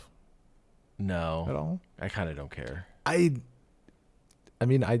and stuff? No, at all. I kind of don't care. I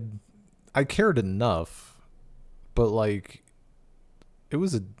mean, I cared enough, but like, it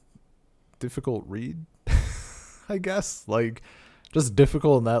was a difficult read. I guess, like, just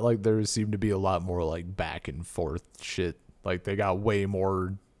difficult in that, like, there seemed to be a lot more like back and forth shit. Like, they got way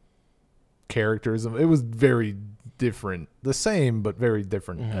more characters. It was very different, the same but very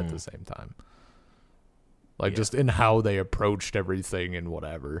different at the same time. Like, just in how they approached everything and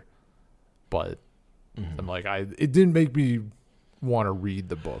whatever. But I'm like, it didn't make me want to read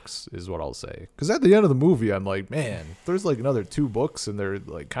the books, is what I'll say. Because at the end of the movie, I'm like, man, there's like another 2 books and they're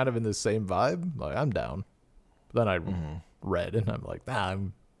like kind of in the same vibe. Like, I'm down. But then I read and I'm like, nah,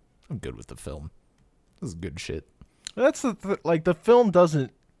 I'm good with the film. This is good shit. That's the film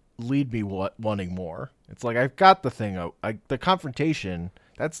doesn't lead me wanting more. It's like, I've got the thing. The confrontation,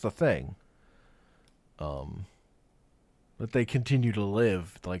 that's the thing. But they continue to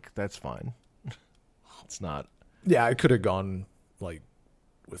live, like, that's fine. It's not. Yeah, I could have gone like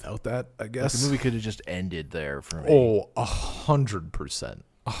without that, I guess. Like, the movie could have just ended there for me. Oh, 100%.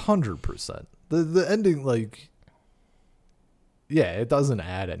 100%. The ending, like, yeah, it doesn't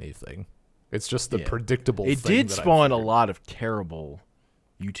add anything. It's just the predictable thing. It did spawn a lot of terrible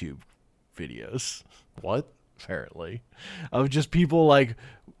YouTube videos. What? Apparently. Of just people like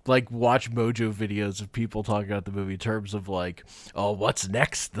Watch Mojo videos of people talking about the movie in terms of like, oh, what's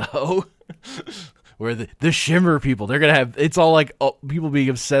next though? Where the Shimmer people, they're going to have, it's all like people being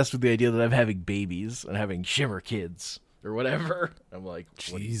obsessed with the idea that I'm having babies and having Shimmer kids or whatever. I'm like,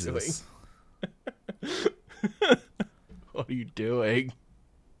 what Jesus. Are you doing? What are you doing?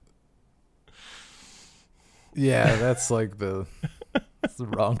 Yeah, that's like that's the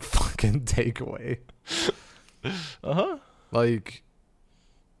wrong fucking takeaway. Like,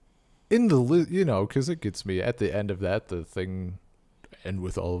 in the, you know, because it gets me at the end of that, the thing, and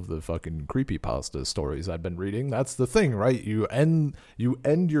with all of the fucking creepypasta stories I've been reading, that's the thing, right? You end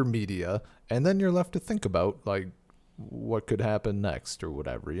your media, and then you're left to think about, like, what could happen next or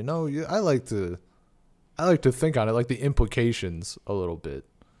whatever. You know, I like to think on it, like the implications a little bit.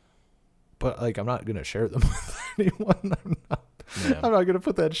 But, like, I'm not going to share them with anyone. I'm not going to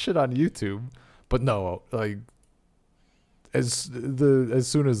put that shit on YouTube. But no, like, as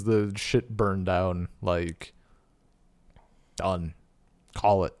soon as the shit burned down, like, Done.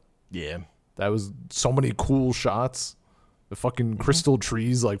 Call it. Yeah. That was so many cool shots. The fucking crystal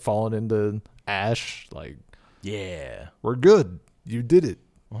trees like falling into ash. Like, yeah, we're good. You did it.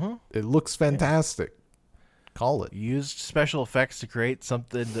 Uh-huh. It looks fantastic. Call it. You used special effects to create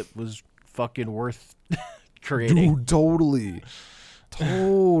something that was fucking worth creating. Dude, totally.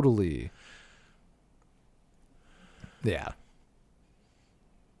 Totally. Yeah.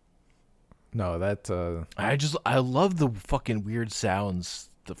 No, that I love the fucking weird sounds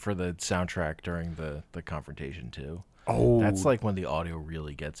for the soundtrack during the confrontation too. Oh, that's like when the audio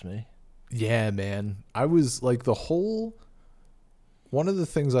really gets me. Yeah, man. I was like one of the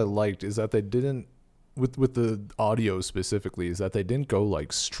things I liked is that they didn't with the audio specifically is that they didn't go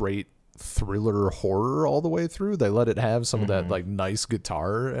like straight thriller horror all the way through. They let it have some of that like nice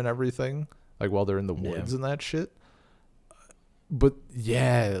guitar and everything, like while they're in the woods and that shit. But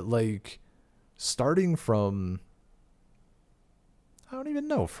yeah, like starting from I don't even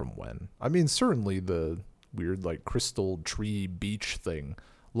know from when. I mean, certainly the weird like crystal tree beach thing.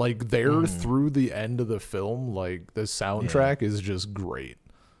 Like there through the end of the film, like the soundtrack is just great.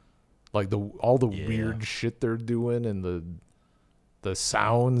 Like all the weird shit they're doing and the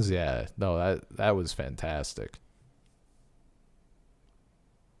sounds, no, that was fantastic.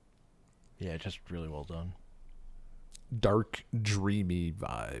 Yeah, just really well done. Dark, dreamy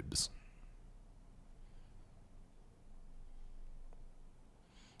vibes.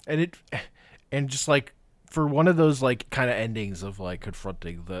 And just like for one of those like kind of endings of like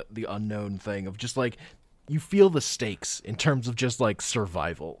confronting the unknown thing of just like you feel the stakes in terms of just like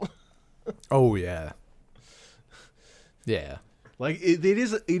survival. Oh yeah. Yeah. Like it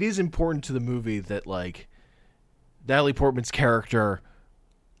is important to the movie that like Natalie Portman's character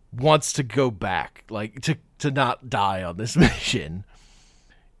wants to go back, like to not die on this mission,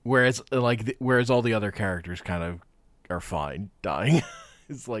 whereas all the other characters kind of are fine dying.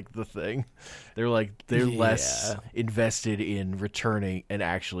 Is like the thing. They're less invested in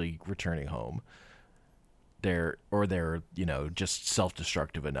actually returning home. They're just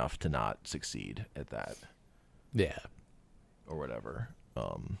self-destructive enough to not succeed at that. Yeah. Or whatever.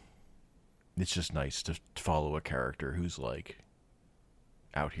 It's just nice to follow a character who's like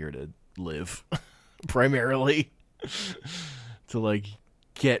out here to live primarily to like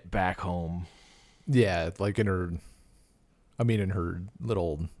get back home. Yeah, like in her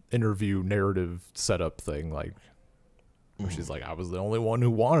little interview narrative setup thing, like where she's like, I was the only one who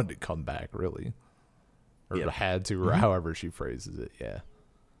wanted to come back, really. Or had to, or however she phrases it,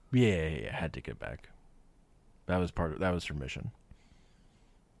 Yeah, had to get back. That was her mission.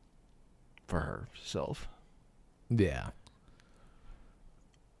 For herself. Yeah.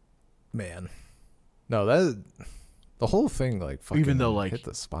 Man. No, the whole thing like fucking even though like hit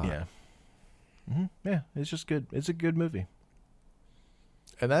the spot. Yeah. Mm-hmm. Yeah, it's just good. It's a good movie.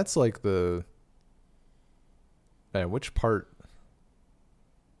 And that's like which part?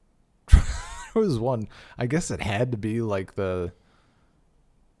 There was one. I guess it had to be like the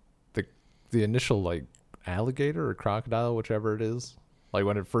initial like alligator or crocodile, whichever it is. Like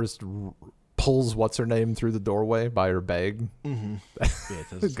when it first pulls what's her name through the doorway by her bag. Mm-hmm. Yeah,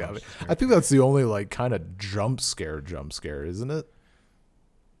 it got me. I think that's the only like kind of jump scare, isn't it?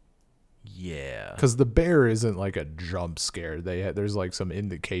 Yeah, because the bear isn't like a jump scare. There's like some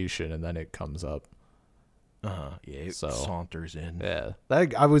indication, and then it comes up. Yeah, it saunters in. Yeah,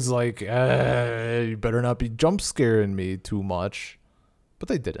 I was like, you better not be jump scaring me too much, but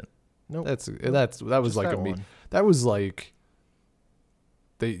they didn't. No, nope. That was like that was like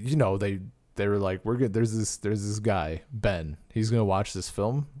they were like, we're good. There's this guy Ben. He's gonna watch this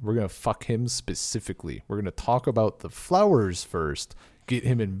film. We're gonna fuck him specifically. We're gonna talk about the flowers first. Get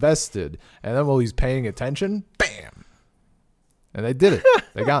him invested, and then while he's paying attention, bam, and they did it.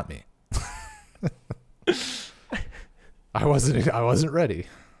 They got me. I wasn't ready.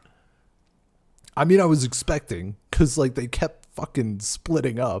 I mean, I was expecting because like they kept fucking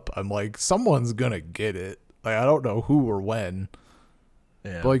splitting up. I'm like, someone's gonna get it. Like I don't know who or when.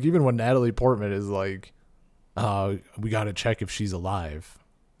 Yeah. But like even when Natalie Portman is like, we gotta check if she's alive.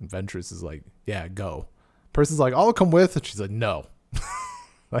 And Ventress is like, yeah, go. Person's like, I'll come with, and she's like, no.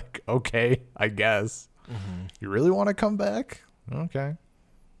 Like, okay, I guess. Mm-hmm. You really want to come back? Okay.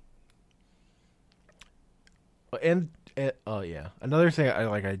 And yeah, another thing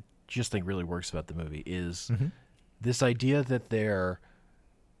I just think really works about the movie is this idea that they're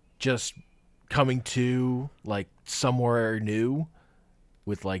just coming to like somewhere new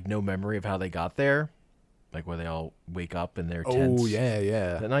with like no memory of how they got there, like where they all wake up in their tents. Oh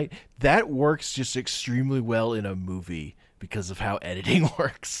yeah. That night, that works just extremely well in a movie because of how editing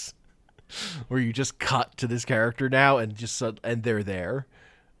works. where you just cut to this character now and they're there.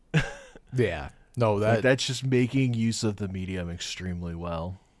 Yeah. No, that's just making use of the medium extremely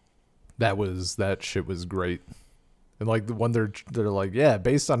well. That shit was great. And like the one they're like, yeah,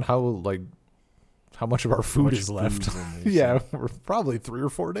 based on how much of our food is left. Yeah, we're probably 3 or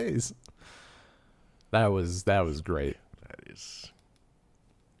 4 days. That was great. That is,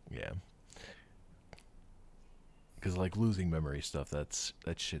 yeah. Because like losing memory stuff, that's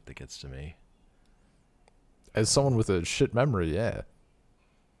shit that gets to me. As someone with a shit memory, yeah.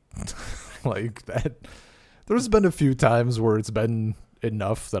 Like that. There's been a few times where it's been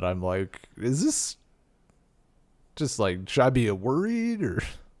enough that I'm like, is this just like, should I be worried or?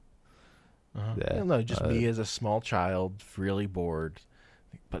 Yeah. I don't know, just me as a small child, really bored.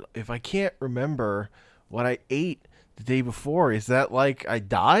 But if I can't remember what I ate the day before, is that like I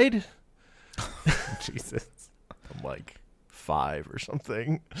died? Jesus. I'm like 5 or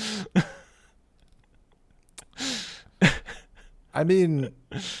something. I mean,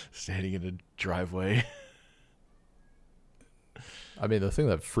 standing in a driveway. I mean, the thing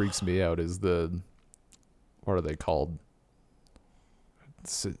that freaks me out is what are they called?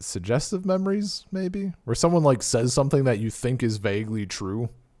 Suggestive memories, maybe? Where someone like says something that you think is vaguely true,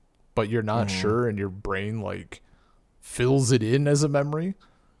 but you're not sure, and your brain like fills it in as a memory.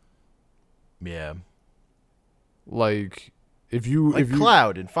 Yeah. Like if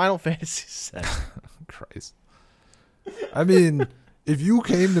Cloud in Final Fantasy VII. Christ. I mean, if you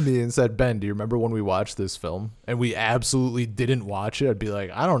came to me and said, Ben, do you remember when we watched this film? And we absolutely didn't watch it, I'd be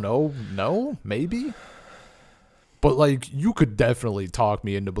like, I don't know. No, maybe. But like, you could definitely talk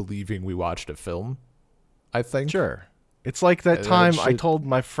me into believing we watched a film, I think. Sure. It's like that time I told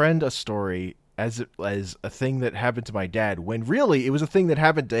my friend a story as a thing that happened to my dad, when really it was a thing that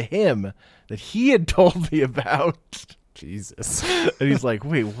happened to him that he had told me about. Jesus. And he's like,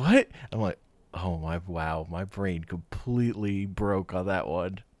 wait, what? I'm like, oh my brain completely broke on that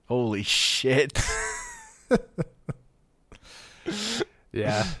one. Holy shit.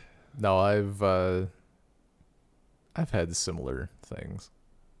 Yeah. No, I've had similar things.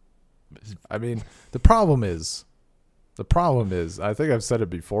 I mean, the problem is, I think I've said it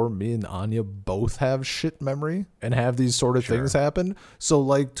before, me and Anya both have shit memory and have these sort of things happen. So,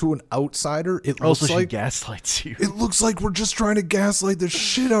 like, to an outsider, it looks like... she gaslights you. It looks like we're just trying to gaslight the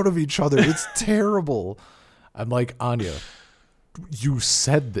shit out of each other. It's terrible. I'm like, Anya, you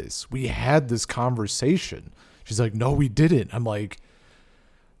said this. We had this conversation. She's like, no, we didn't. I'm like...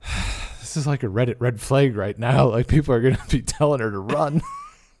 This is like a Reddit red flag right now. Like, people are going to be telling her to run.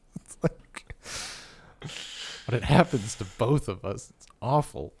 It's like, but it happens to both of us. It's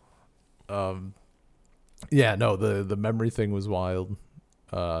awful. Yeah, no, the memory thing was wild.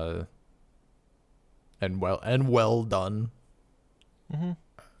 And well done. Mm-hmm.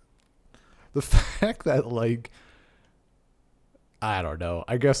 The fact that, like, I don't know.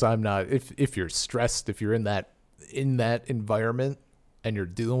 I guess I'm not, if you're stressed, if you're in that environment, and you're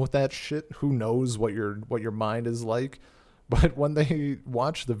dealing with that shit, who knows what your mind is like. But when they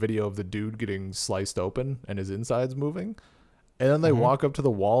watch the video of the dude getting sliced open and his insides moving, and then they walk up to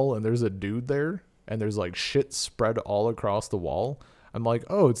the wall and there's a dude there and there's like shit spread all across the wall, I'm like,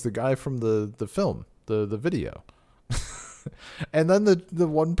 oh, it's the guy from the film, the video. And then the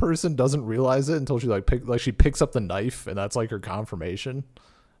one person doesn't realize it until she picks up the knife, and that's like her confirmation.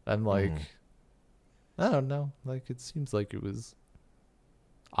 I'm like, I don't know. Like, it seems like it was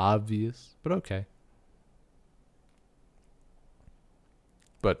obvious, but okay.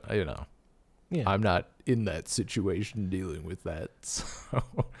 But I'm not in that situation dealing with that, so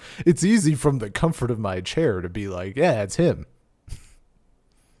it's easy from the comfort of my chair to be like, yeah, it's him.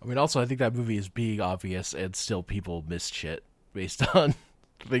 I mean, also, I think that movie is being obvious, and still people missed shit based on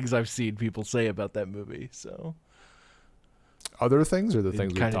things I've seen people say about that movie. So, other things or the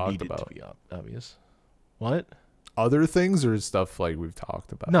things we talked about? To be obvious. What? Other things or stuff like we've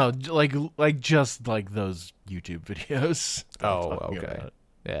talked about? No, like just like those YouTube videos. Oh, okay.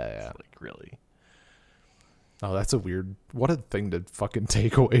 Yeah. Like, really. Oh, that's what a thing to fucking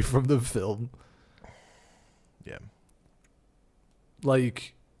take away from the film. Yeah.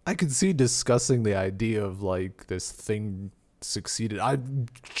 Like, I could see discussing the idea of like this thing succeeded.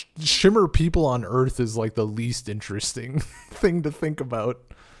 Shimmer people on Earth is like the least interesting thing to think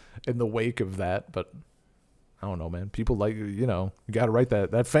about in the wake of that, but I don't know, man. People like, you got to write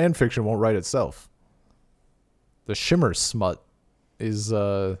that. That fan fiction won't write itself. The Shimmer smut is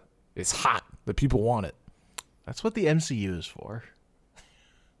hot. The people want it. That's what the MCU is for.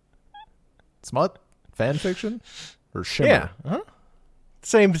 Smut? Fan fiction? Or Shimmer? Yeah. Huh?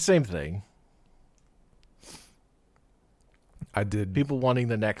 Same thing. I did. People wanting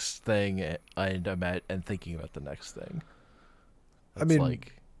the next thing and thinking about the next thing.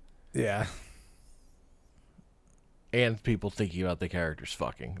 Yeah. And people thinking about the characters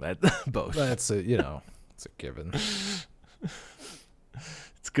fucking. That both. That's it's a given. It's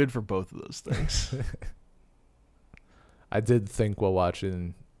good for both of those things. I did think while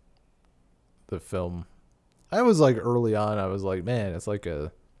watching the film, I was like early on, I was like, man, it's like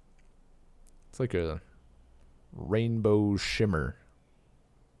a rainbow shimmer.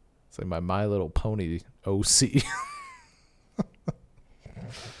 It's like My Little Pony OC.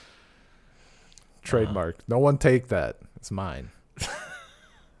 Trademark. No one take that. It's mine.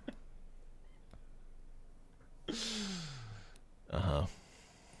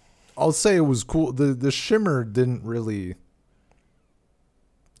 I'll say it was cool. The shimmer didn't really.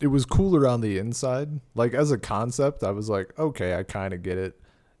 It was cooler on the inside. Like as a concept, I was like, okay, I kind of get it.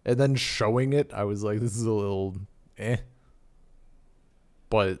 And then showing it, I was like, this is a little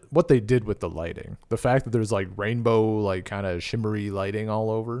But what they did with the lighting, the fact that there's like rainbow, like kind of shimmery lighting all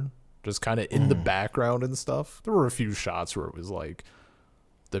over, just kind of in the background and stuff. There were a few shots where it was like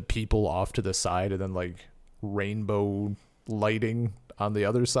the people off to the side and then like rainbow lighting on the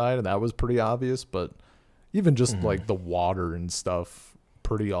other side, and that was pretty obvious. But even just like the water and stuff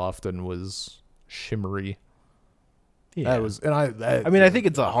pretty often was shimmery. Yeah. That was, and I think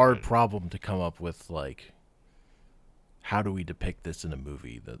it's a hard problem to come up with, like, how do we depict this in a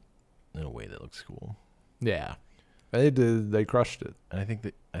movie that in a way that looks cool? Yeah. They crushed it. And I think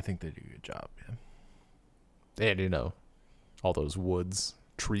they did a good job, yeah. And all those woods,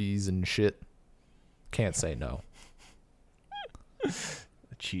 trees and shit. Can't say no. A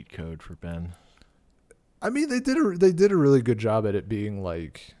cheat code for Ben. I mean, they did a really good job at it being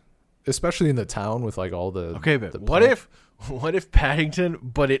like, especially in the town with like all the. Okay, but what if Paddington,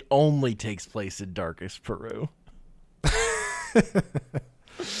 but it only takes place in darkest Peru?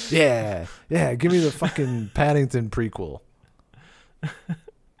 Yeah. Give me the fucking Paddington prequel.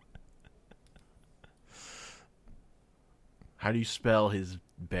 How do you spell his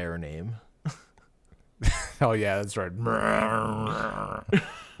bear name? Oh yeah, that's right.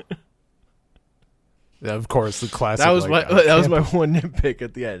 Yeah, of course, the classic. That was my one nitpick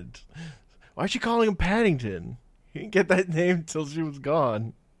at the end. Why'd you call him Paddington? He didn't get that name until she was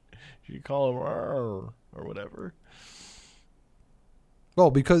gone. You call him or whatever.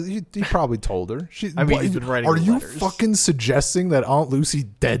 Well, because he probably told her. He's been writing. Are you letters. fucking suggesting that Aunt Lucy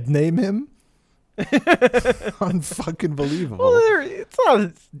dead name him? Unfucking believable. Well, it's not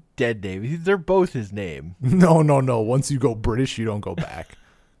his dead name. They're both his name. No. Once you go British, you don't go back.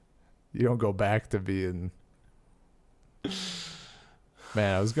 You don't go back to being.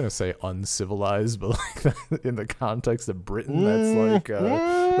 Man, I was gonna say uncivilized, but like that, in the context of Britain, that's like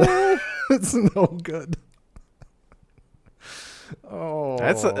that's no good. Oh,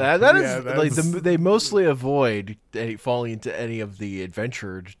 they mostly avoid falling into any of the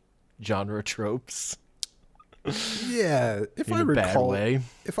adventure genre tropes. Yeah, if I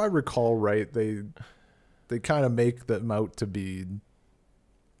recall right, they kind of make them out to be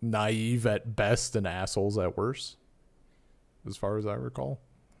naive at best and assholes at worst, as far as I recall.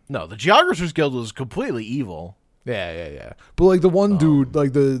 No, the Geographers Guild was completely evil. Yeah. But like the one dude,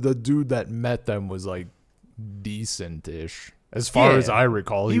 like the dude that met them was like decent-ish. As far as I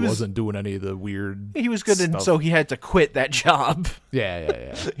recall, he wasn't doing any of the weird. He was good, and so he had to quit that job.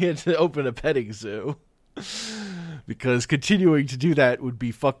 Yeah. He had to open a petting zoo because continuing to do that would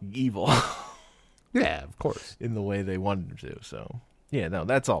be fucking evil. Yeah, of course. In the way they wanted him to. So yeah, no,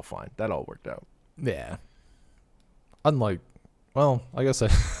 that's all fine. That all worked out. Yeah. Unlike, well, I guess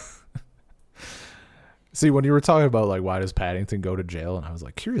see, when you were talking about like why does Paddington go to jail, and I was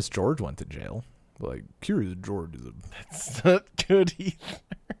like, Curious George went to jail. Like, Curious George is that's not good either.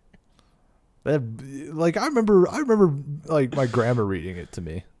 Like, I remember like my grandma reading it to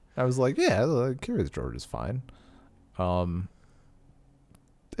me. I was like, yeah, like, Curious George is fine. And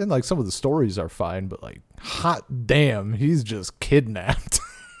like some of the stories are fine, but like, hot damn, he's just kidnapped.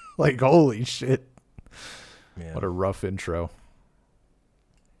 Like, holy shit. Man. What a rough intro.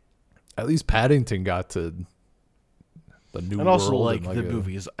 At least Paddington got to the new world. And also like the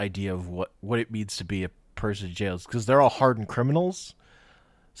movie's idea of what it means to be a person in jail, because they're all hardened criminals.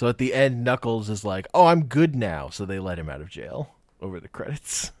 So at the end, Knuckles is like, oh, I'm good now. So they let him out of jail over the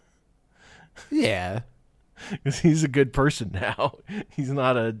credits. Yeah. Because he's a good person now. He's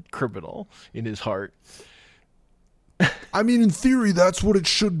not a criminal in his heart. I mean, in theory, that's what it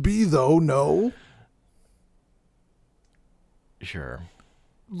should be, though, no? Sure.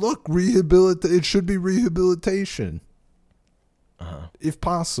 Look, it should be rehabilitation. Uh-huh. if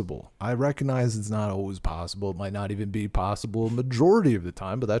possible. I recognize it's not always possible. It might not even be possible a majority of the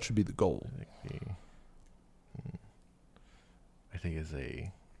time, but that should be the goal. I think it's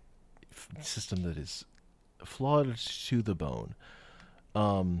a system that is flawed to the bone.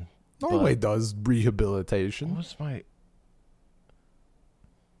 Norway does rehabilitation. What's my...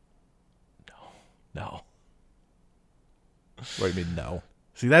 No. What do you mean, no?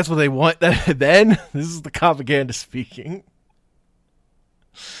 See, that's what they want. Then this is the propaganda speaking.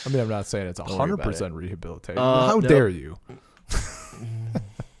 I mean, I'm not saying it's 100% rehabilitation. How dare you?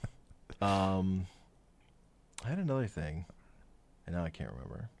 I had another thing, and now I can't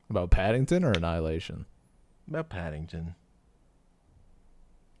remember. About Paddington or Annihilation? About Paddington.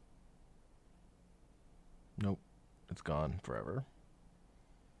 Nope. It's gone forever.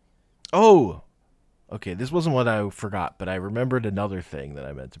 Oh! Okay, this wasn't what I forgot, but I remembered another thing that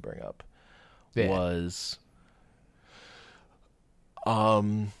I meant to bring up. Yeah. Was...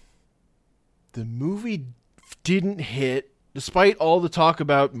 the movie didn't hit, despite all the talk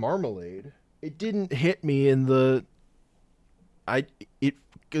about Marmalade, it didn't hit me in the...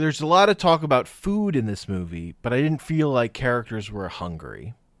 There's a lot of talk about food in this movie, but I didn't feel like characters were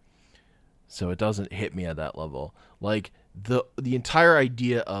hungry. So it doesn't hit me at that level. Like, the entire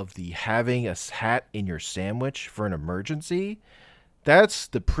idea of the having a hat in your sandwich for an emergency, that's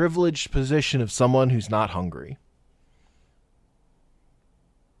the privileged position of someone who's not hungry.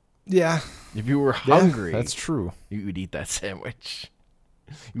 Yeah. If you were hungry, that's true. You would eat that sandwich.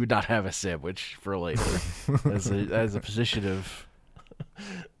 You would not have a sandwich for later as a position of...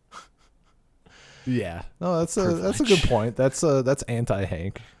 Yeah. No, that's a good point. That's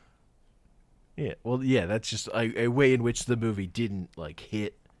anti-Hank. Yeah. Well, yeah, that's just a way in which the movie didn't like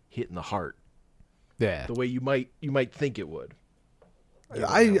hit in the heart. Yeah. The way you might think it would.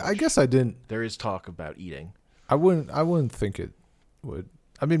 I guess I didn't. There is talk about eating. I wouldn't think it would.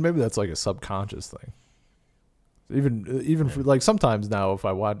 I mean, maybe that's like a subconscious thing. Even for, like, sometimes now, if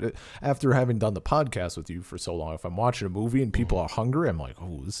I watch it, after having done the podcast with you for so long, if I'm watching a movie and people are hungry, I'm like,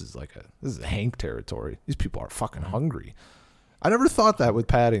 oh, this is Hank territory. These people are fucking hungry. I never thought that with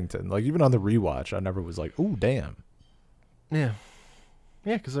Paddington. Like, even on the rewatch, I never was like, oh, damn. Yeah.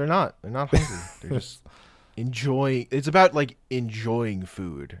 Yeah, because they're not hungry. They're just enjoying. It's about, like, enjoying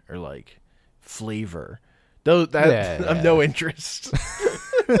food or, like, flavor. Though that I'm no interest.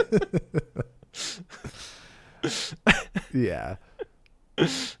 Yeah.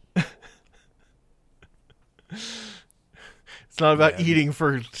 It's not about eating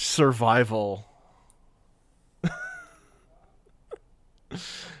for survival.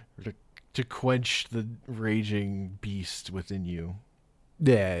 Or to quench the raging beast within you.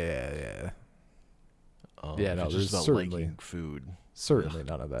 Yeah. No, there's about certainly liking food. Certainly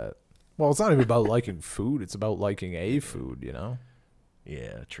none of that. Well, it's not even about liking food. It's about liking a food, you know?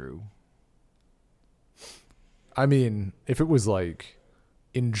 Yeah, true. I mean, if it was like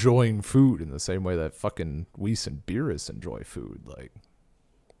enjoying food in the same way that fucking Weiss and Beerus enjoy food, like,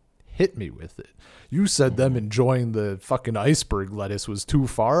 hit me with it. You said them enjoying the fucking iceberg lettuce was too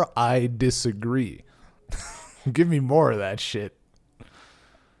far. I disagree. Give me more of that shit.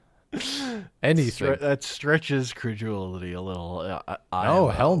 Anything. That stretches credulity a little. Oh,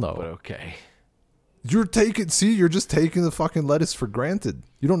 hell no. But okay. You're just taking the fucking lettuce for granted.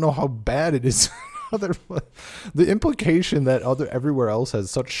 You don't know how bad it is. The implication that everywhere else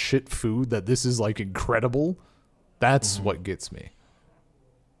has such shit food that this is like incredible, that's what gets me.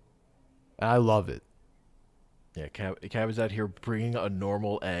 I love it. Yeah, Cab is out here bringing a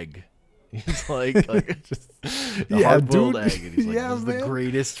normal egg. He's like just a hard-boiled egg, and he's like, "This is the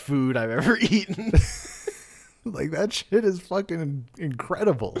greatest food I've ever eaten." Like, that shit is fucking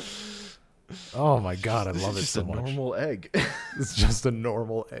incredible. Oh my god, I love it so much. It's just a normal egg. It's just a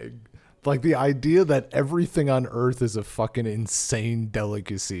normal egg. Like, the idea that everything on Earth is a fucking insane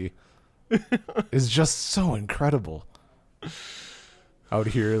delicacy is just so incredible. Out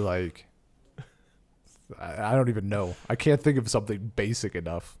here, like, I don't even know. I can't think of something basic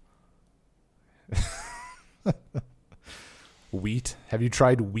enough. Wheat. Have you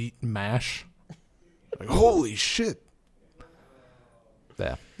tried wheat mash? Like, holy shit.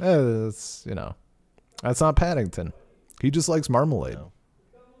 Yeah. That's, that's not Paddington. He just likes marmalade. No.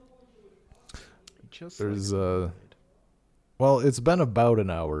 There's well, it's been about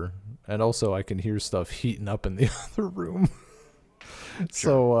an hour, and also I can hear stuff heating up in the other room. Sure.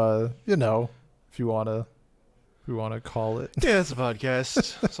 So if you wanna call it. Yeah, it's a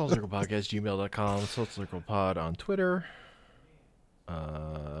podcast. SaltCirclePodcast@gmail.com. SaltCirclePod on Twitter.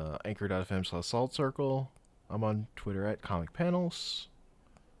 Anchor.fm/SaltCircle. I'm on Twitter at Comic Panels.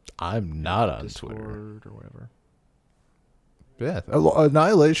 I'm not on Discord Twitter or whatever. Yeah,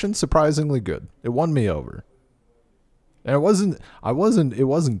 Annihilation, surprisingly good. It won me over. And it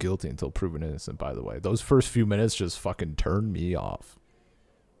wasn't guilty until proven innocent, by the way. Those first few minutes just fucking turned me off.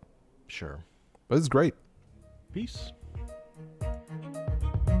 Sure. But it's great. Peace.